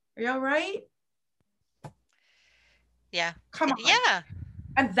 Are you all right?" Yeah. Come on. Yeah.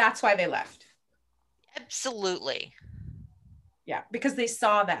 And that's why they left. Absolutely. Yeah, because they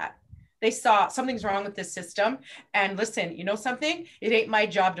saw that. They saw something's wrong with this system. And listen, you know something? It ain't my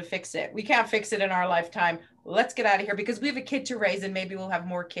job to fix it. We can't fix it in our lifetime. Let's get out of here, because we have a kid to raise, and maybe we'll have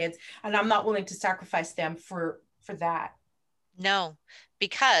more kids. And I'm not willing to sacrifice them for that. No,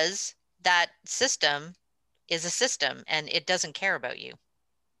 because that system is a system and it doesn't care about you.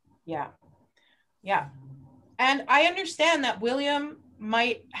 Yeah. Yeah. And I understand that William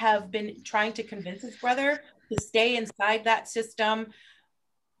might have been trying to convince his brother to stay inside that system,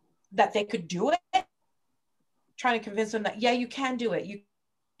 that they could do it, trying to convince them that, yeah, you can do it. You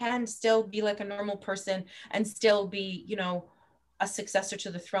can still be like a normal person and still be, you know, a successor to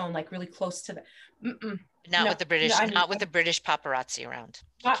the throne, like really close to the. Not with the British paparazzi around.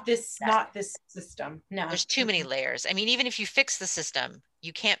 Not this system. No. There's too many layers. I mean, even if you fix the system,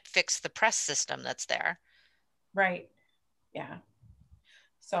 you can't fix the press system that's there. Right. Yeah.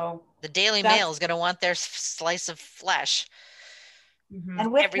 So the Daily Mail is going to want their slice of flesh.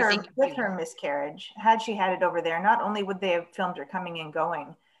 And with her miscarriage, had she had it over there, not only would they have filmed her coming and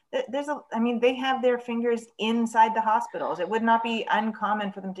going, they have their fingers inside the hospitals. It would not be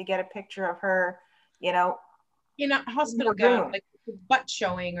uncommon for them to get a picture of her, you know, in a hospital gown, like butt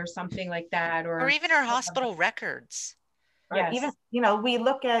showing or something like that, or even her hospital records. Yes. Even, you know, we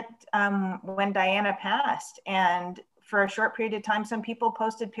look at when Diana passed, and for a short period of time, some people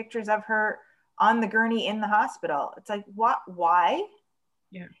posted pictures of her on the gurney in the hospital. It's like, what? Why?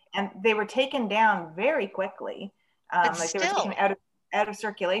 Yeah. And they were taken down very quickly. They were taken out of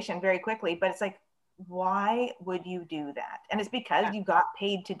circulation very quickly. But it's like, why would you do that? And it's because you got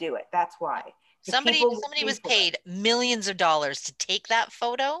paid to do it. That's why. Somebody was paid millions of dollars to take that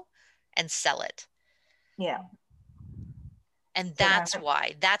photo and sell it. Yeah. And that's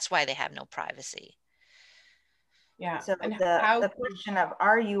why they have no privacy. Yeah. So the question of,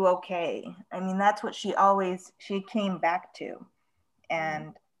 are you okay? I mean, that's what she came back to,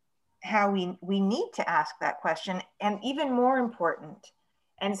 and how we need to ask that question. And even more important,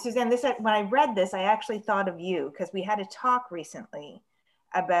 And Suzanne, this, when I read this, I actually thought of you, because we had a talk recently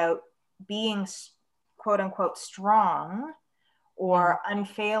about being quote unquote strong or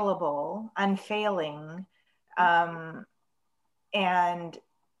unfailing. And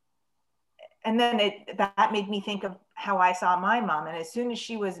then that made me think of how I saw my mom. And as soon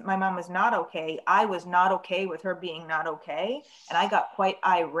as my mom was not okay, I was not okay with her being not okay. And I got quite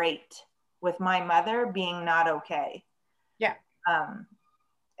irate with my mother being not okay. Yeah. And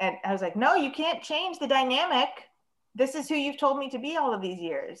I was like, no, you can't change the dynamic. This is who you've told me to be all of these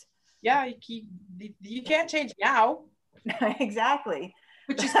years. Yeah, you can't change now. Exactly.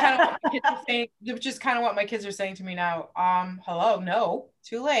 Which is kind of what my kids are saying, which is kind of what my kids are saying to me now. Hello, no,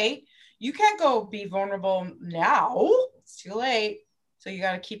 too late. You can't go be vulnerable now. It's too late. So you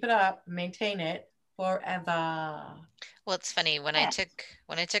got to keep it up, maintain it forever. Well, it's funny when I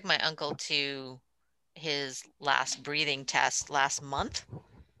took my uncle to his last breathing test last month,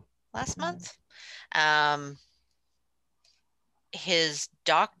 his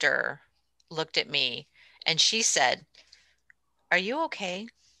doctor looked at me and she said, "Are you okay?"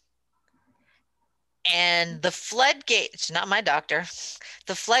 And the floodgates, not my doctor,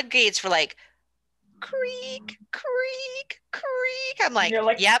 the floodgates were like, creak, creak, creak. I'm like,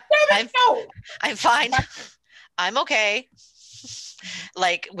 yep, I'm fine. I'm okay.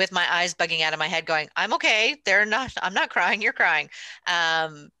 Like with my eyes bugging out of my head going, I'm okay. I'm not crying. You're crying.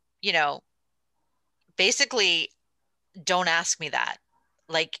 You know, basically don't ask me that.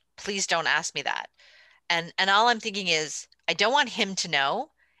 Like, please don't ask me that. And all I'm thinking is, I don't want him to know,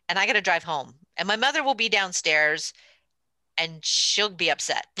 and I got to drive home. And my mother will be downstairs and she'll be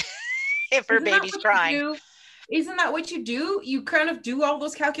upset if her baby's crying. Isn't that what you do? You kind of do all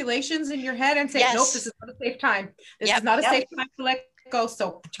those calculations in your head and say, yes. Nope, this is not a safe time. This is not a safe time to let go.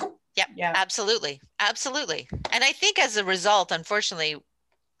 So yeah, absolutely. Absolutely. And I think as a result, unfortunately,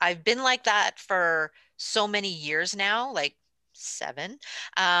 I've been like that for so many years now, like 7.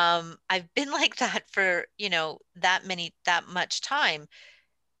 I've been like that for, that much time,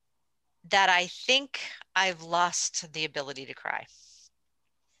 that I think I've lost the ability to cry.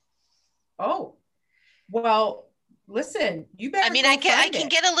 Oh, well, listen, you better. I mean, I can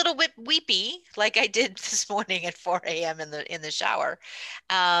get a little bit weepy, like I did this morning at 4 a.m. in the shower,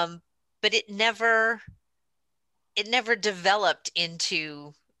 but it never developed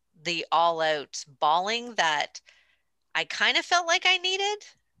into the all-out bawling that I kind of felt like I needed.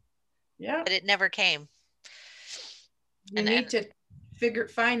 Yeah, but it never came. You need to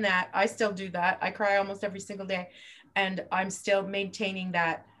find that. I still do that. I cry almost every single day, and I'm still maintaining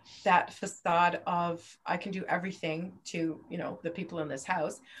that facade of I can do everything to, the people in this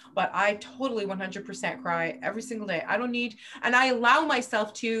house, but I totally 100% cry every single day. I don't need, and I allow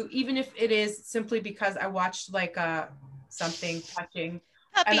myself to, even if it is simply because I watched like something touching,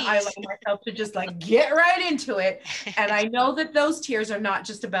 Puppies. And I allow myself to just like get right into it. And I know that those tears are not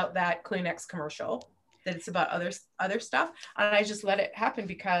just about that Kleenex commercial, that it's about other stuff. And I just let it happen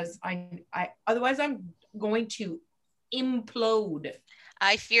because I otherwise I'm going to implode.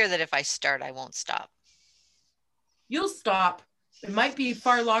 I fear that if I start, I won't stop. You'll stop. It might be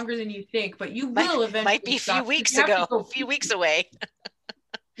far longer than you think, but you will eventually. Might be a few weeks ago, a few weeks away.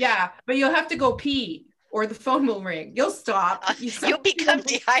 Yeah, but you'll have to go pee or the phone will ring. You'll stop. You'll become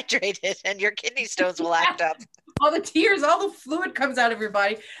dehydrated and your kidney stones will act up. All the tears, all the fluid comes out of your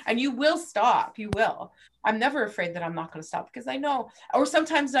body and you will stop. You will. I'm never afraid that I'm not going to stop because I know, or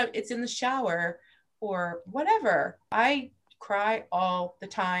sometimes it's in the shower or whatever. I cry all the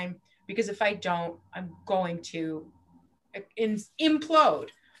time because if I don't, I'm going to implode.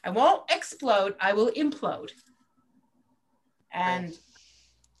 I won't explode. I will implode. And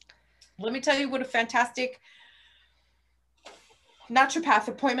let me tell you what a fantastic naturopath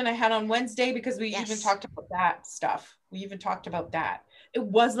appointment I had on Wednesday, because we even talked about that stuff. We even talked about that. It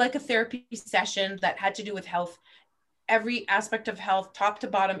was like a therapy session that had to do with health, every aspect of health, top to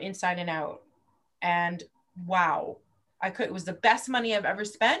bottom, inside and out. And wow, it was the best money I've ever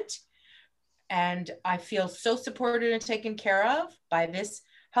spent. And I feel so supported and taken care of by this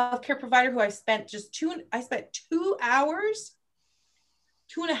healthcare provider who I spent 2 hours,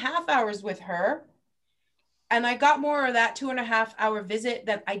 2.5 hours with her. And I got more of that 2.5 hour visit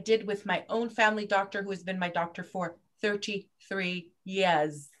than I did with my own family doctor, who has been my doctor for 33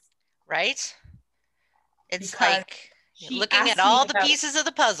 years. Right? It's because like looking at all the pieces of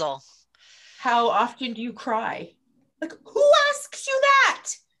the puzzle. How often do you cry? Like, who asks you that?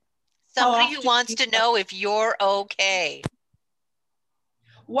 Somebody who wants to know if you're okay.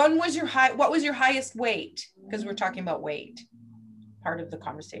 What was your highest weight? Because we're talking about weight, part of the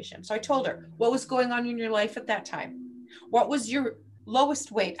conversation. So I told her, what was going on in your life at that time? What was your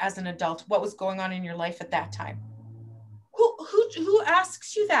lowest weight as an adult, what was going on in your life at that time? Who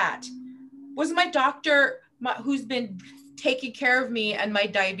asks you that? Was my doctor, who's been taking care of me and my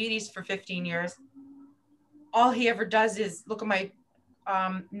diabetes for 15 years, all he ever does is look at my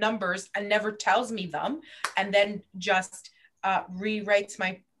numbers and never tells me them, and then just refills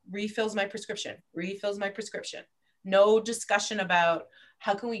my prescription. No discussion about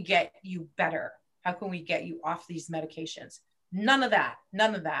how can we get you better? How can we get you off these medications? None of that.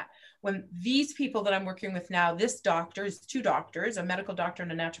 When these people that I'm working with now, this doctor is 2 doctors, a medical doctor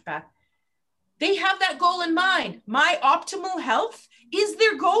and a naturopath, they have that goal in mind. My optimal health is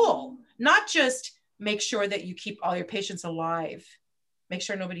their goal, not just make sure that you keep all your patients alive. Make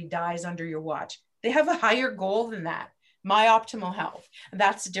sure nobody dies under your watch. They have a higher goal than that. My optimal health. And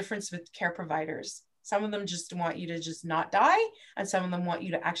that's the difference with care providers. Some of them just want you to just not die, and some of them want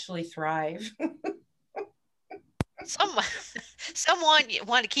you to actually thrive. Some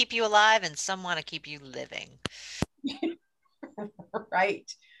want to keep you alive, and some want to keep you living.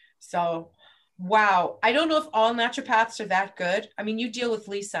 Right. So, wow. I don't know if all naturopaths are that good. I mean, you deal with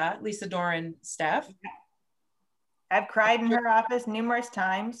Lisa Doran, Steph. I've cried in her office numerous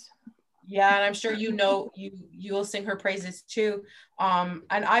times. Yeah, and I'm sure you'll sing her praises too. And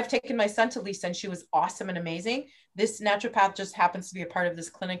I've taken my son to Lisa, and she was awesome and amazing. This naturopath just happens to be a part of this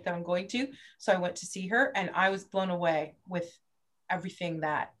clinic that I'm going to. So I went to see her, and I was blown away with everything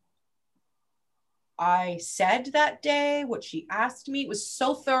that I said that day, what she asked me. It was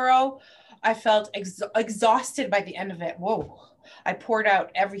so thorough. I felt exhausted by the end of it. Whoa. I poured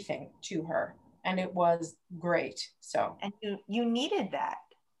out everything to her, and it was great. So, and you needed that.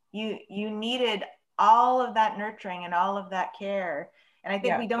 You needed all of that nurturing and all of that care. And I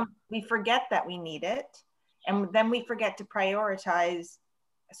think we forget that we need it. And then we forget to prioritize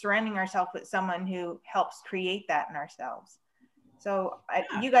surrounding ourselves with someone who helps create that in ourselves. So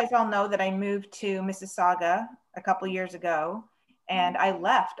you guys all know that I moved to Mississauga a couple of years ago, and I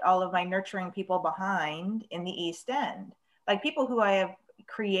left all of my nurturing people behind in the East End, like people who I have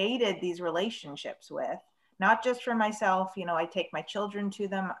created these relationships with. Not just for myself, I take my children to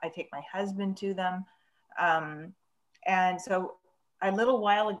them, I take my husband to them. And so a little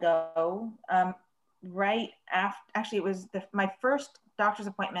while ago, right after, actually it was my first doctor's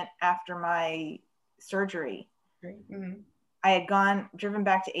appointment after my surgery. Mm-hmm. I had driven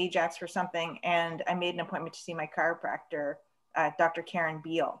back to Ajax for something, and I made an appointment to see my chiropractor, Dr. Karen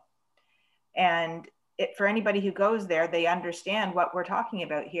Beal. And for anybody who goes there, they understand what we're talking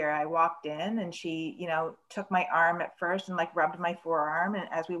about here. I walked in, and she, took my arm at first and rubbed my forearm. And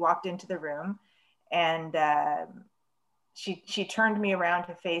as we walked into the room, and she turned me around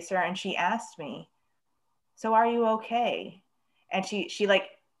to face her, and she asked me, "So are you okay?" And she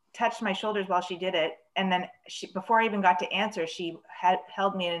touched my shoulders while she did it. And then before I even got to answer, she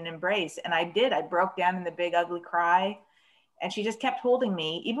held me in an embrace. And I broke down in the big, ugly cry. And she just kept holding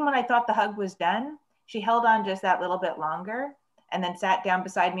me. Even when I thought the hug was done, she held on just that little bit longer, and then sat down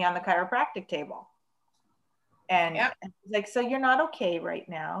beside me on the chiropractic table. And like, "So you're not okay right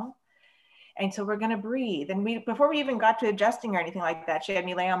now. And so we're going to breathe." And before we even got to adjusting or anything like that, she had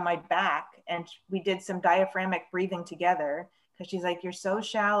me lay on my back, and we did some diaphragmatic breathing together, because she's like, "You're so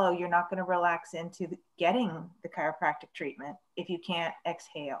shallow, you're not going to relax into getting the chiropractic treatment if you can't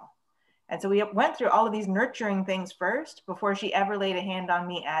exhale." And so we went through all of these nurturing things first before she ever laid a hand on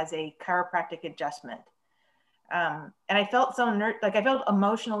me as a chiropractic adjustment. And I felt I felt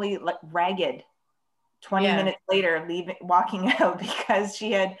emotionally ragged 20 minutes later, walking out, because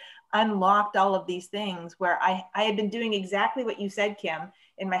she had unlocked all of these things where I had been doing exactly what you said, Kim.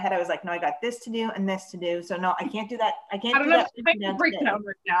 In my head, I was like, "No, I got this to do and this to do. So no, I can't do that. I can't do that right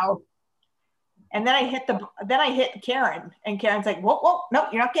now." And then I hit Karen, and Karen's like, whoa, no,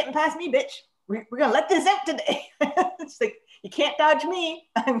 you're not getting past me, bitch. We're going to let this out today. It's like, you can't dodge me.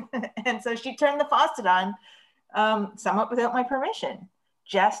 And so she turned the faucet on, somewhat without my permission,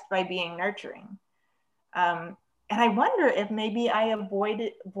 just by being nurturing. And I wonder if maybe I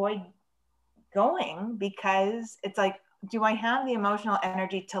avoid going, because it's like, do I have the emotional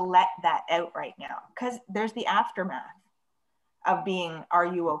energy to let that out right now? Because there's the aftermath of being, are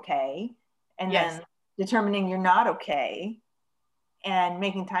you okay? And then determining you're not okay and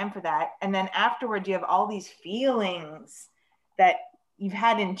making time for that. And then afterwards, you have all these feelings that you've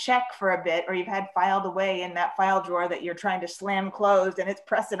had in check for a bit, or you've had filed away in that file drawer that you're trying to slam closed, and it's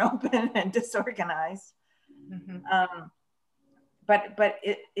pressing open and disorganized. Mm-hmm. But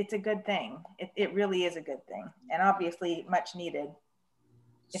it's a good thing. It really is a good thing. And obviously much needed.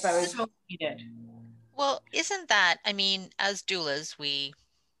 If I was so needed. Well, isn't that, as doulas,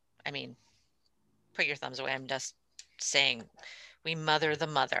 put your thumbs away. I'm just saying, we mother the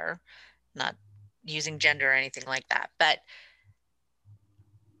mother, not using gender or anything like that. But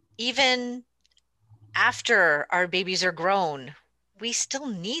even after our babies are grown, we still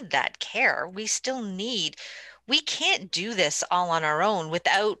need that care. We can't do this all on our own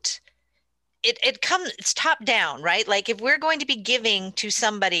without it's top down, right? Like if we're going to be giving to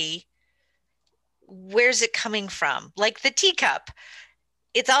somebody, where's it coming from? Like the teacup,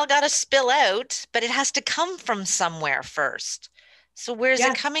 it's all got to spill out, but it has to come from somewhere first. So where's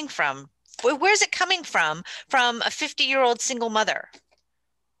it coming from? Where's it coming from? From a 50-year-old single mother.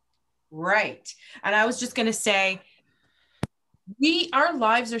 Right. And I was just going to say, our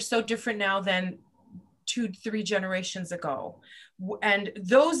lives are so different now than 2-3 generations ago. And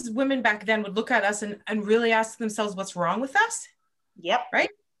those women back then would look at us and really ask themselves, what's wrong with us? Yep. Right.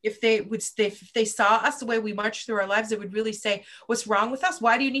 If they saw us the way we marched through our lives, they would really say, what's wrong with us?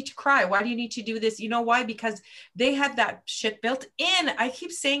 Why do you need to cry? Why do you need to do this? You know why? Because they had that shit built in. I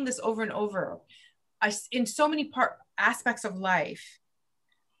keep saying this over and over. In so many aspects of life,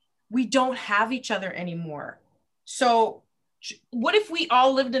 we don't have each other anymore. So what if we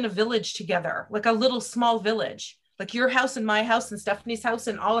all lived in a village together, like a little small village, like your house and my house and Stephanie's house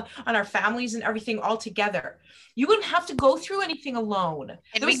and all on our families and everything all together? You wouldn't have to go through anything alone.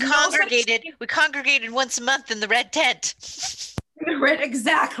 And we congregated once a month in the red tent.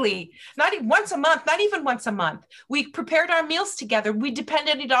 Exactly. Not even once a month, not even once a month. We prepared our meals together. We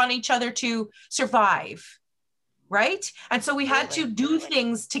depended on each other to survive. Right? And so we had to do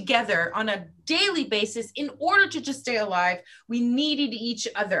things together on a daily basis in order to just stay alive. We needed each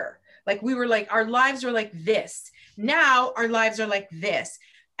other. Like we were like, our lives were like this. Now our lives are like this.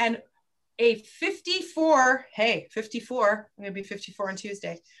 And a 54, I'm going to be 54 on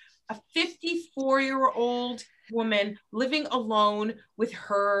Tuesday. A 54-year-old woman living alone with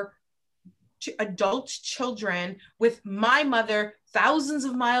her adult children, with my mother thousands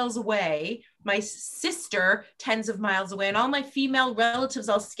of miles away, my sister tens of miles away, and all my female relatives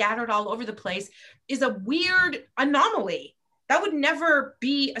all scattered all over the place, is a weird anomaly. That would never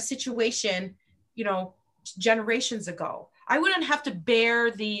be a situation, generations ago. I wouldn't have to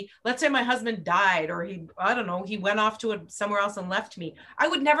bear let's say my husband died, or he went off to somewhere else and left me. I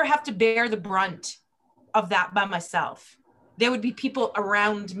would never have to bear the brunt of that by myself. There would be people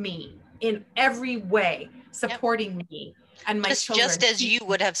around me in every way supporting me and my children. Just as you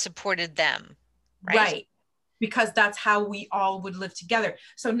would have supported them. Right. Because that's how we all would live together.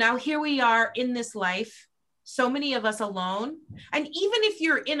 So now here we are in this life, so many of us alone. And even if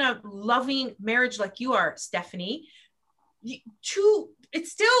you're in a loving marriage like you are, Stephanie,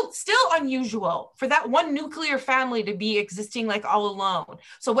 it's still unusual for that one nuclear family to be existing like all alone.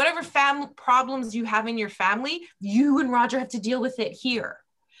 So whatever family problems you have in your family, you and Roger have to deal with it here.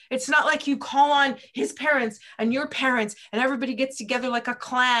 It's not like you call on his parents and your parents and everybody gets together like a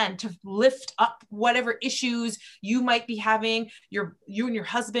clan to lift up whatever issues you might be having, you and your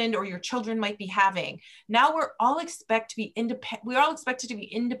husband or your children might be having. Now we're all expected to be independent. We're all expected to be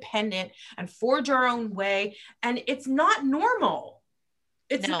independent and forge our own way. And it's not normal.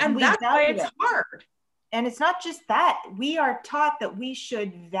 That's why it's hard. And it's not just that. We are taught that we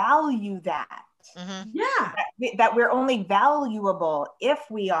should value that. Mm-hmm. Yeah. That we're only valuable if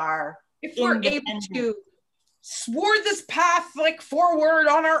we're able to sword this path like forward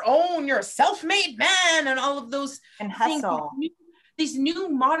on our own. You're a self-made man and all of those and hustle. These new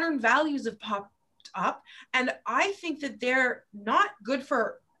modern values have popped up, and I think that they're not good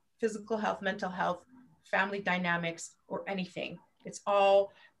for physical health, mental health, family dynamics, or anything. It's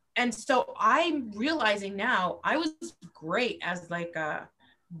all, and so I'm realizing now I was great as like a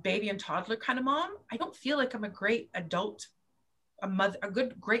baby and toddler kind of mom. I don't feel like I'm a great adult,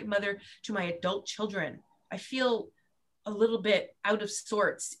 great mother to my adult children. I feel a little bit out of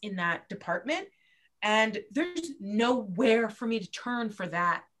sorts in that department, and there's nowhere for me to turn for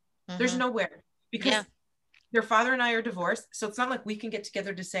that. Mm-hmm. There's nowhere, because their father and I are divorced, so it's not like we can get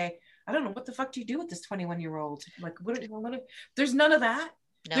together to say, I don't know, what the fuck do you do with this 21-year-old? Like, what there's none of that.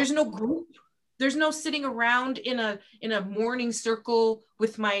 No. There's no group. There's no sitting around in a morning circle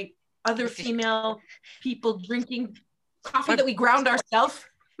with my other female people drinking coffee that we ground ourselves.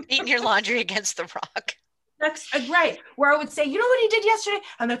 Eating your laundry against the rock. That's right. Where I would say, you know what he did yesterday?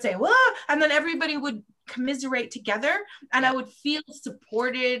 And they'd say, what? And then everybody would commiserate together, and I would feel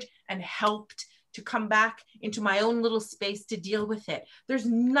supported and helped to come back into my own little space to deal with it. There's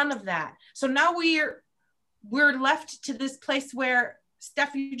none of that. So now we're left to this place where,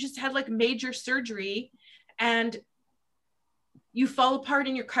 Steph, you just had like major surgery and you fall apart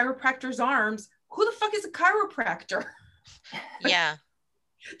in your chiropractor's arms. Who the fuck is a chiropractor? Yeah.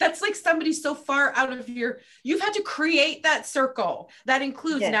 That's like somebody so far out of you've had to create that circle. That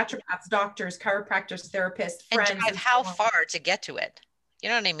includes naturopaths, doctors, chiropractors, therapists, friends. And drive how far to get to it? You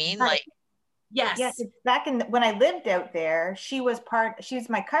know what I mean? Like, yes. Back when I lived out there, she's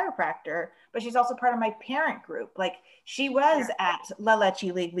my chiropractor, but she's also part of my parent group. Like, she was at La Leche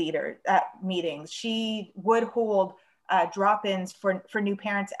League leader meetings. She would hold drop-ins for new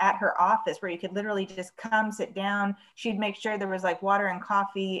parents at her office, where you could literally just come sit down. She'd make sure there was like water and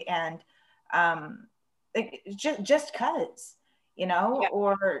coffee, and just cuz,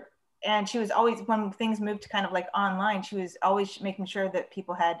 and she was always, when things moved to kind of like online, she was always making sure that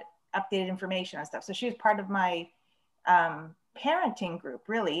people had updated information and stuff. So she was part of my parenting group,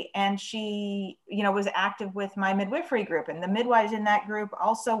 really. And she, was active with my midwifery group, and the midwives in that group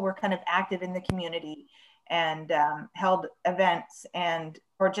also were kind of active in the community and held events,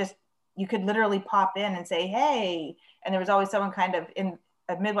 or just, you could literally pop in and say, hey, and there was always someone kind of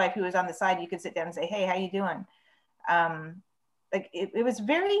a midwife who was on the side. You could sit down and say, hey, how you doing? It was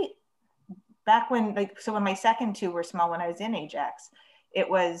very, back when, so when my second two were small, when I was in Ajax, it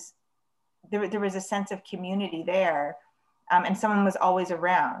was, there was a sense of community there, and someone was always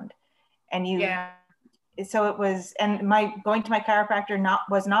around, and so it was, and going to my chiropractor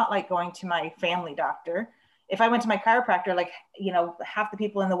was not like going to my family doctor. If I went to my chiropractor, half the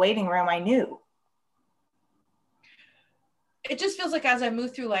people in the waiting room I knew. It just feels like as I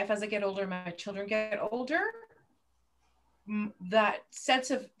move through life, as I get older, my children get older, that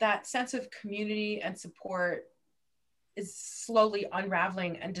sense of community and support is slowly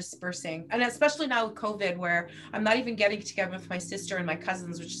unraveling and dispersing. And especially now with COVID, where I'm not even getting together with my sister and my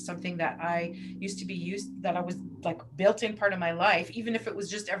cousins, which is something that I that I was like built in part of my life. Even if it was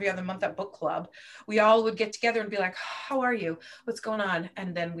just every other month at book club, we all would get together and be like, how are you? What's going on?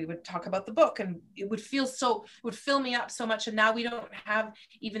 And then we would talk about the book, and it would fill me up so much. And now we don't have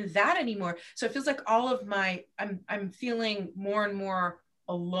even that anymore. So it feels like I'm feeling more and more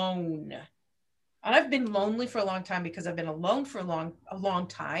alone. And I've been lonely for a long time, because I've been alone for a long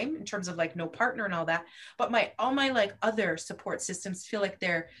time in terms of like no partner and all that. But all my like other support systems feel like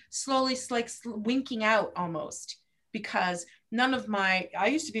they're slowly like winking out almost, because I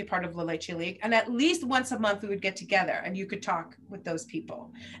used to be part of La Leche League, and at least once a month we would get together and you could talk with those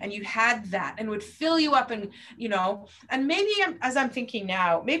people, and you had that, and it would fill you up. And, and maybe as I'm thinking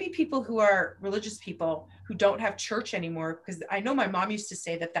now, maybe people who are religious people who don't have church anymore, because I know my mom used to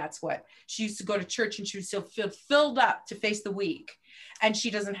say that's what she used to go to church, and she would still feel filled up to face the week. And she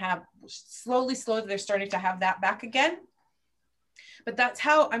doesn't have, slowly, they're starting to have that back again. But that's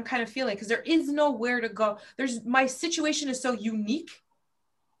how I'm kind of feeling, because there is nowhere to go. My situation is so unique,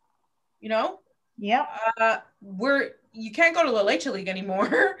 Yeah. You can't go to La Leche League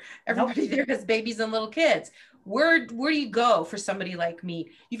anymore. Everybody there has babies and little kids. Where do you go for somebody like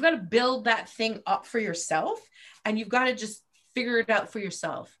me? You've got to build that thing up for yourself, and you've got to just figure it out for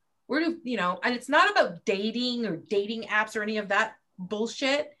yourself. And it's not about dating or dating apps or any of that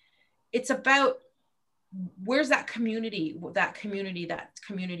bullshit. It's about, where's that community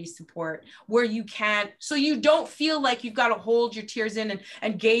support, where you so you don't feel like you've got to hold your tears in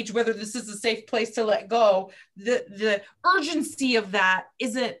and gauge whether this is a safe place to let go. The urgency of that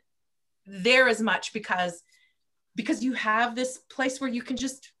isn't there as much, because you have this place where you can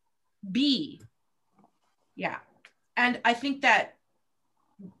just be. Yeah. And I think that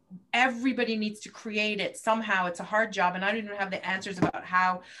everybody needs to create it somehow. It's a hard job, and I don't even have the answers about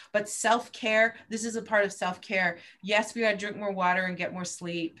how, but self-care, this is a part of self-care. Yes, we gotta drink more water and get more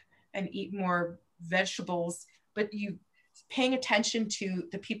sleep and eat more vegetables, but you paying attention to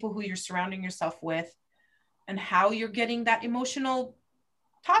the people who you're surrounding yourself with, and how you're getting that emotional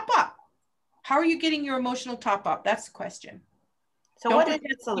top up. How are you getting your emotional top up? That's the question. So what is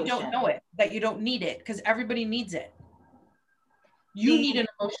the solution? You don't know it, that you don't need it, because everybody needs it. You need an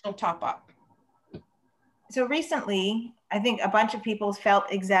emotional top up. So recently, I think a bunch of people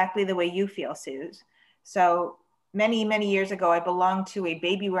felt exactly the way you feel, Suze. So many, many years ago, I belonged to a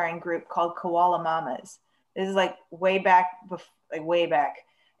baby wearing group called Koala Mamas. This is like way back.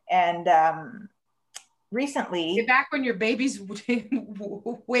 And recently. Way back when your babies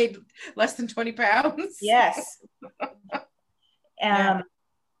weighed less than 20 pounds. Yes.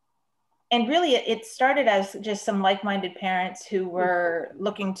 And really, it started as just some like-minded parents who were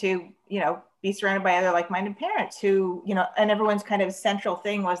looking to, be surrounded by other like-minded parents who, and everyone's kind of central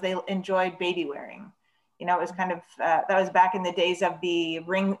thing was they enjoyed baby wearing. It was kind of, that was back in the days of the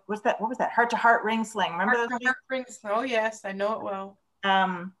ring, what was that? Heart-to-heart ring sling. Remember those things? Rings. Oh yes, I know it well.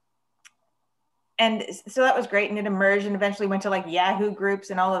 And so that was great. And it emerged and eventually went to like Yahoo groups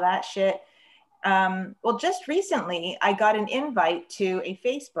and all of that shit. Well, just recently, I got an invite to a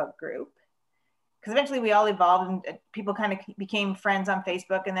Facebook group because eventually we all evolved and people kind of became friends on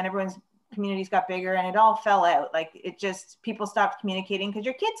Facebook, and then everyone's communities got bigger and it all fell out. Like it just, people stopped communicating because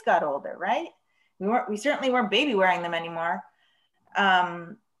your kids got older, right? We certainly weren't baby wearing them anymore.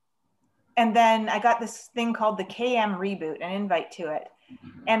 And then I got this thing called the KM Reboot, an invite to it.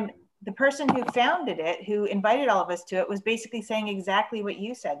 And the person who founded it, who invited all of us to it, was basically saying exactly what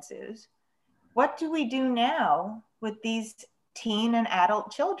you said, Suze. What do we do now with these teen and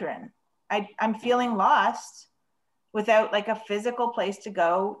adult children? I'm feeling lost without like a physical place to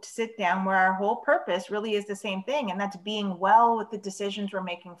go to sit down where our whole purpose really is the same thing. And that's being well with the decisions we're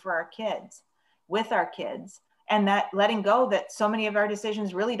making for our kids, with our kids, and that letting go that so many of our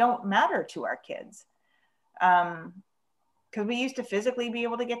decisions really don't matter to our kids. Because we used to physically be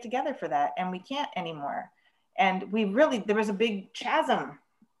able to get together for that, and we can't anymore. And there was a big chasm,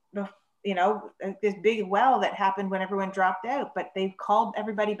 you know, this big well that happened when everyone dropped out, but they've called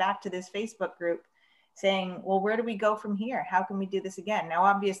everybody back to this Facebook group saying, well, where do we go from here? How can we do this again? Now,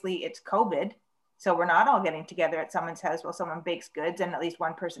 obviously it's COVID, so we're not all getting together at someone's house while someone bakes goods and at least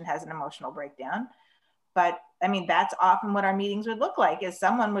one person has an emotional breakdown. But I mean, that's often what our meetings would look like, is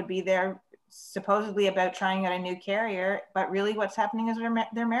someone would be there supposedly about trying out a new carrier, but really what's happening is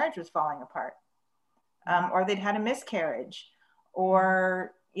their marriage was falling apart. Or they'd had a miscarriage,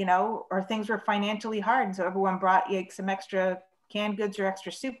 or, you know, or things were financially hard. And so everyone brought like some extra canned goods or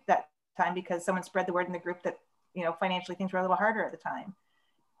extra soup that time because someone spread the word in the group that, you know, financially things were a little harder at the time.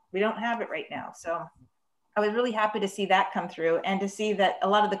 We don't have it right now. So I was really happy to see that come through, and to see that a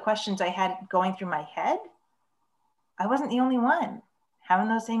lot of the questions I had going through my head, I wasn't the only one having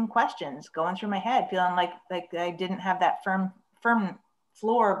those same questions going through my head, feeling like I didn't have that firm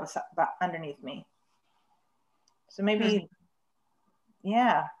floor underneath me. So maybe,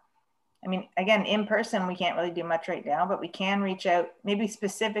 yeah. I mean, again, in person, we can't really do much right now, but we can reach out maybe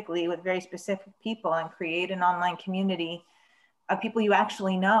specifically with very specific people and create an online community of people you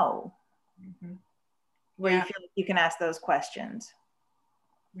actually know, where you feel like you can ask those questions.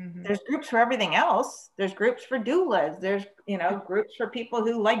 There's groups for everything else. There's groups for doulas. There's, you know, groups for people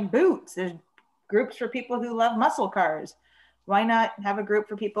who like boots. There's groups for people who love muscle cars. Why not have a group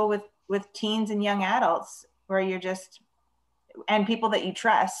for people with teens and young adults where you're just, and people that you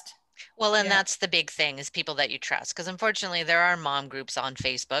trust? Well, and that's the big thing, is people that you trust. Because unfortunately, there are mom groups on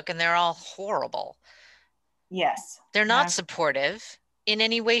Facebook and they're all horrible. Yes. They're not supportive in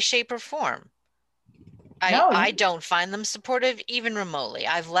any way, shape, or form. I don't find them supportive even remotely.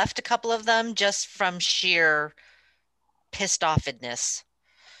 I've left a couple of them just from sheer pissed offedness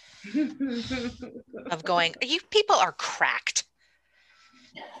of going, you people are cracked.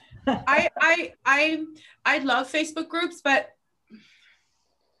 I love Facebook groups,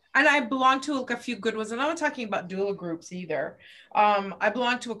 and I belong to like a few good ones. And I'm not talking about doula groups either. I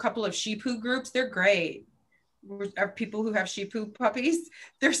belong to a couple of sheep poo groups. They're great. Are people who have sheep poo puppies.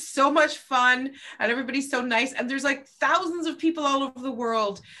 They're so much fun, and everybody's so nice. And there's like thousands of people all over the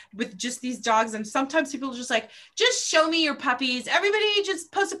world with just these dogs. And sometimes people are just like, just show me your puppies. Everybody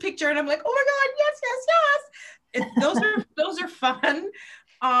just post a picture. And I'm like, oh my God, yes. Those are fun.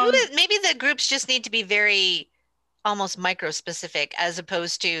 Maybe the groups just need to be very almost micro specific as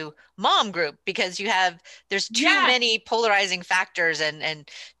opposed to mom group, because there's too many polarizing factors and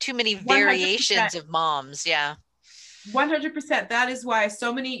too many variations 100%. Of moms. 100%. That is why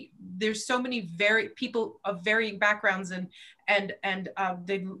there's so many people of varying backgrounds and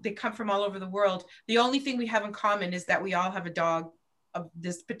they come from all over the world. The only thing we have in common is that we all have a dog of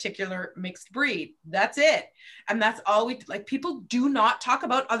this particular mixed breed. That's it. And that's all we like. People do not talk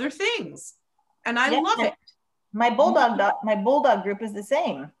about other things. And I love it. My bulldog group is the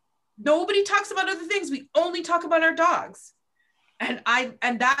same. Nobody talks about other things. We only talk about our dogs. And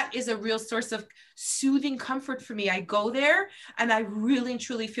that is a real source of soothing comfort for me. I go there and I really and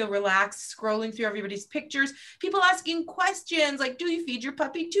truly feel relaxed scrolling through everybody's pictures. People asking questions like, do you feed your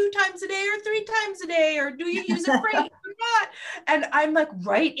puppy 2 times a day or 3 times a day? Or do you use a crate or not? And I'm like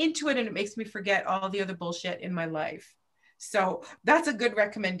right into it, and it makes me forget all the other bullshit in my life. So that's a good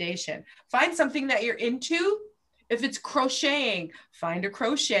recommendation. Find something that you're into. If it's crocheting, find a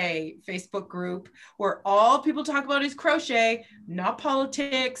crochet Facebook group where all people talk about is crochet, not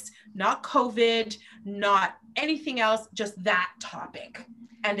politics, not COVID, not anything else, just that topic.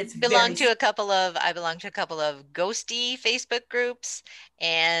 And it's I belong to a couple of ghosty Facebook groups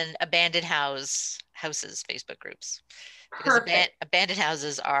and abandoned houses Facebook groups. Because abandoned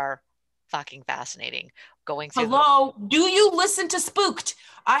houses are fucking fascinating. Going through. Hello, do you listen to Spooked?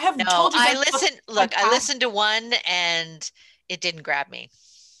 I have told you. I listened to one and it didn't grab me.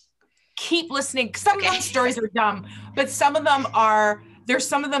 keep listening. Some of those stories are dumb, but there's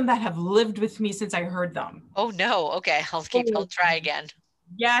some of them that have lived with me since I heard them. Oh no. Okay. I'll try again.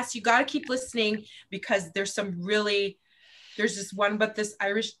 Yes, you got to keep listening because there's this one, but this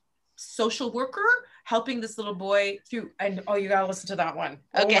Irish social worker helping this little boy through, and you got to listen to that one.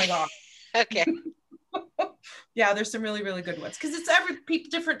 Okay. Oh my God. Okay. Yeah, there's some really, really good ones because it's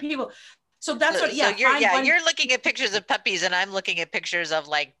different people. So that's So you're looking at pictures of puppies and I'm looking at pictures of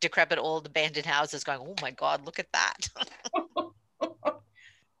like decrepit old abandoned houses going, oh my God, look at that.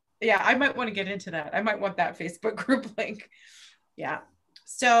 Yeah, I might want to get into that. I might want that Facebook group link. Yeah.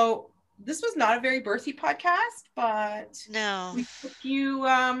 So this was not a very birthy podcast, but no, we took you,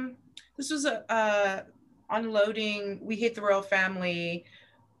 this was a unloading. We hate the royal family.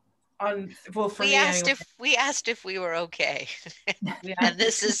 We asked if we were okay. Yeah. And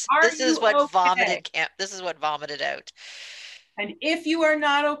this is what vomited out. And if you are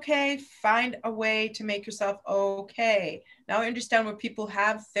not okay, find a way to make yourself okay. Now I understand where people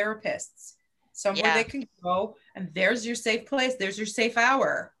have therapists, somewhere they can go, and there's your safe place. There's your safe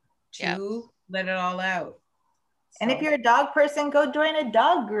hour to let it all out. And if you're a dog person, go join a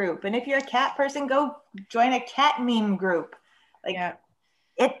dog group. And if you're a cat person, go join a cat meme group.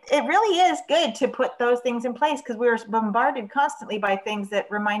 It really is good to put those things in place because we're bombarded constantly by things that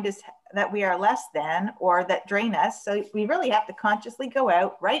remind us that we are less than or that drain us. So we really have to consciously go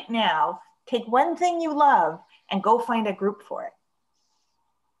out right now, take one thing you love and go find a group for it.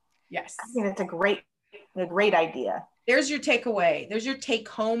 Yes. I think that's a great idea. There's your takeaway. There's your take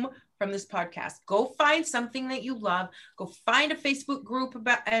home from this podcast. Go find something that you love. Go find a Facebook group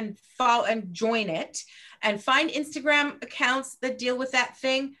and follow and join it, and find Instagram accounts that deal with that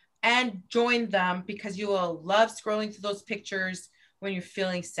thing and join them because you will love scrolling through those pictures when you're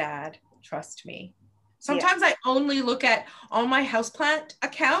feeling sad. Trust me. Sometimes I only look at all my houseplant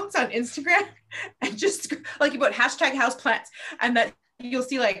accounts on Instagram and just like you put hashtag houseplants and that you'll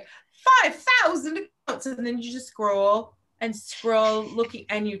see like 5,000 accounts and then you just scroll looking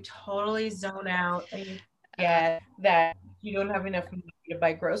and you totally zone out and you get that you don't have enough money to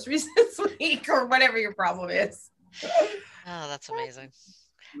buy groceries this week or whatever your problem is. Oh, that's amazing.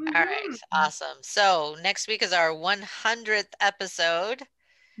 All right. Awesome. So next week is our 100th episode.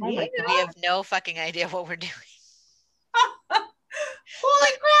 Oh my We have no fucking idea what we're doing.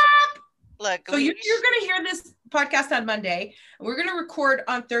 Holy crap. Look, so you're going to hear this podcast on Monday and we're going to record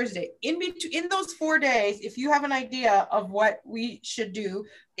on Thursday. In those 4 days, if you have an idea of what we should do,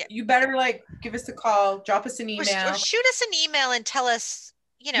 you better give us a call, drop us an email. Or shoot us an email and tell us,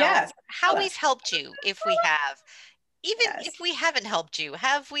 how we've helped you if we have. Even if we haven't helped you,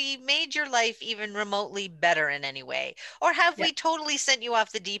 have we made your life even remotely better in any way? Or have we totally sent you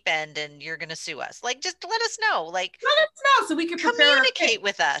off the deep end and you're going to sue us? Just let us know. Let us know so we can communicate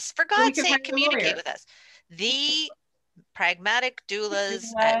with us. For God's sake, communicate with us. The pragmatic doulas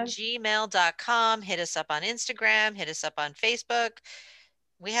at gmail.com. Hit us up on Instagram. Hit us up on Facebook.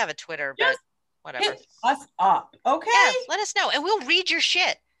 We have a Twitter, but whatever. Hit us up. Okay. Yeah, let us know. And we'll read your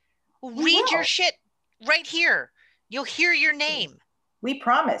shit. We'll read your shit right here. You'll hear your name. We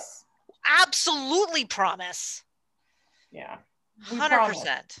promise. Absolutely promise. Yeah.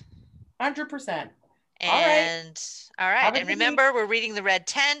 100%. 100%. And all right. And remember, we're reading the Red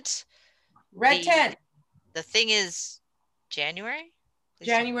Tent. Tent. The thing is January?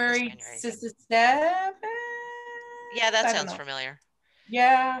 January 7th? Yeah, that sounds familiar.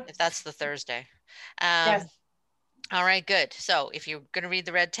 Yeah. If that's the Thursday. Yes. All right, good. So if you're going to read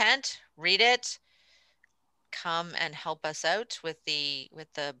the Red Tent, read it. Come and help us out with the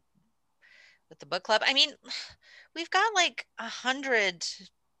book club. I mean, we've got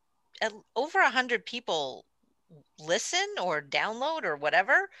over 100 people listen or download or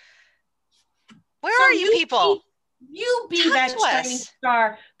whatever. Where are you people? You be that shining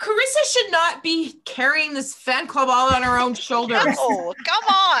star. Carissa should not be carrying this fan club all on her own shoulders. Oh, come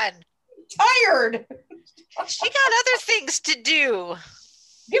on. Tired. She got other things to do.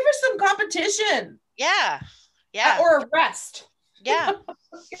 Give her some competition. Yeah. Or a rest. Yeah.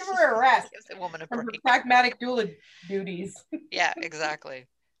 Give her a rest. Give the woman a from break. her pragmatic doula duties. Yeah, exactly.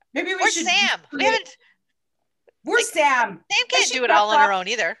 Maybe we should. Sam. Sam. Sam can't do it all on her own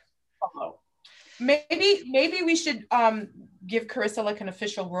either. Maybe we should give Carissa an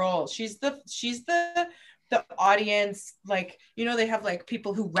official role. She's the audience, they have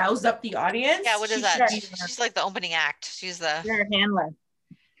people who rouse up the audience. Yeah, what is that? She's like the opening act. She's the handler.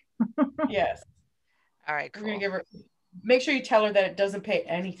 Yes. All right, cool. We're gonna give her. Make sure you tell her that it doesn't pay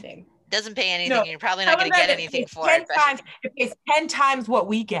anything. Doesn't pay anything. No, you're probably not going to get anything for it. It pays 10 times what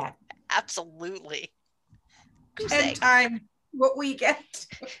we get. Absolutely. 10 times what we get.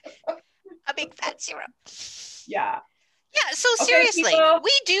 A big fat zero. Yeah. Yeah. So Okay, seriously, people.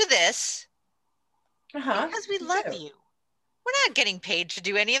 we do this Uh-huh. because we love do. you. We're not getting paid to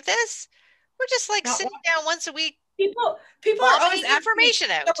do any of this. We're just like Not sitting one- down once a week, People are always vomiting asking me,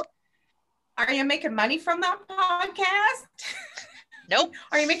 information out. "So, are you making money from that podcast? Nope.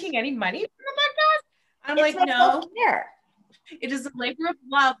 Are you making any money from the podcast?" I'm It's like, no, self-care. it is a labor of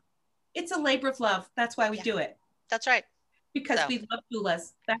love. It's a labor of love. That's why we do it. That's right. Because So. we love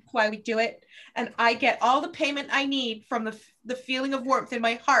doulas. That's why we do it. And I get all the payment I need from the feeling of warmth in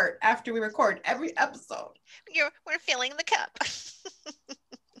my heart after we record every episode. We're filling the cup.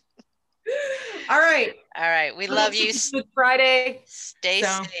 All right. All right. We love you. Good Friday. Stay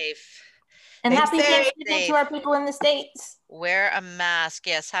safe. And Stay happy safe. Thanksgiving to our people in the States. Wear a mask.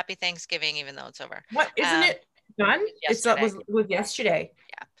 Yes. Happy Thanksgiving, even though it's over. What, isn't it done? Yesterday. It was yesterday.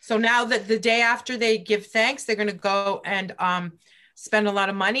 Yeah. So now that the day after they give thanks, they're going to go and spend a lot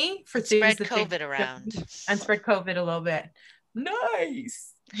of money for things spread that COVID around. And spread COVID a little bit.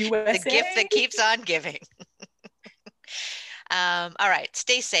 Nice. USA. The gift that keeps on giving. All right.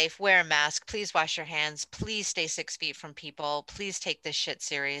 Stay safe. Wear a mask. Please wash your hands. Please stay 6 feet from people. Please take this shit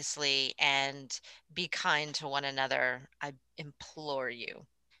seriously and be kind to one another. I implore you.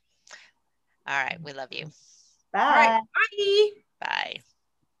 All right. We love you. Bye. All right. Bye. Bye.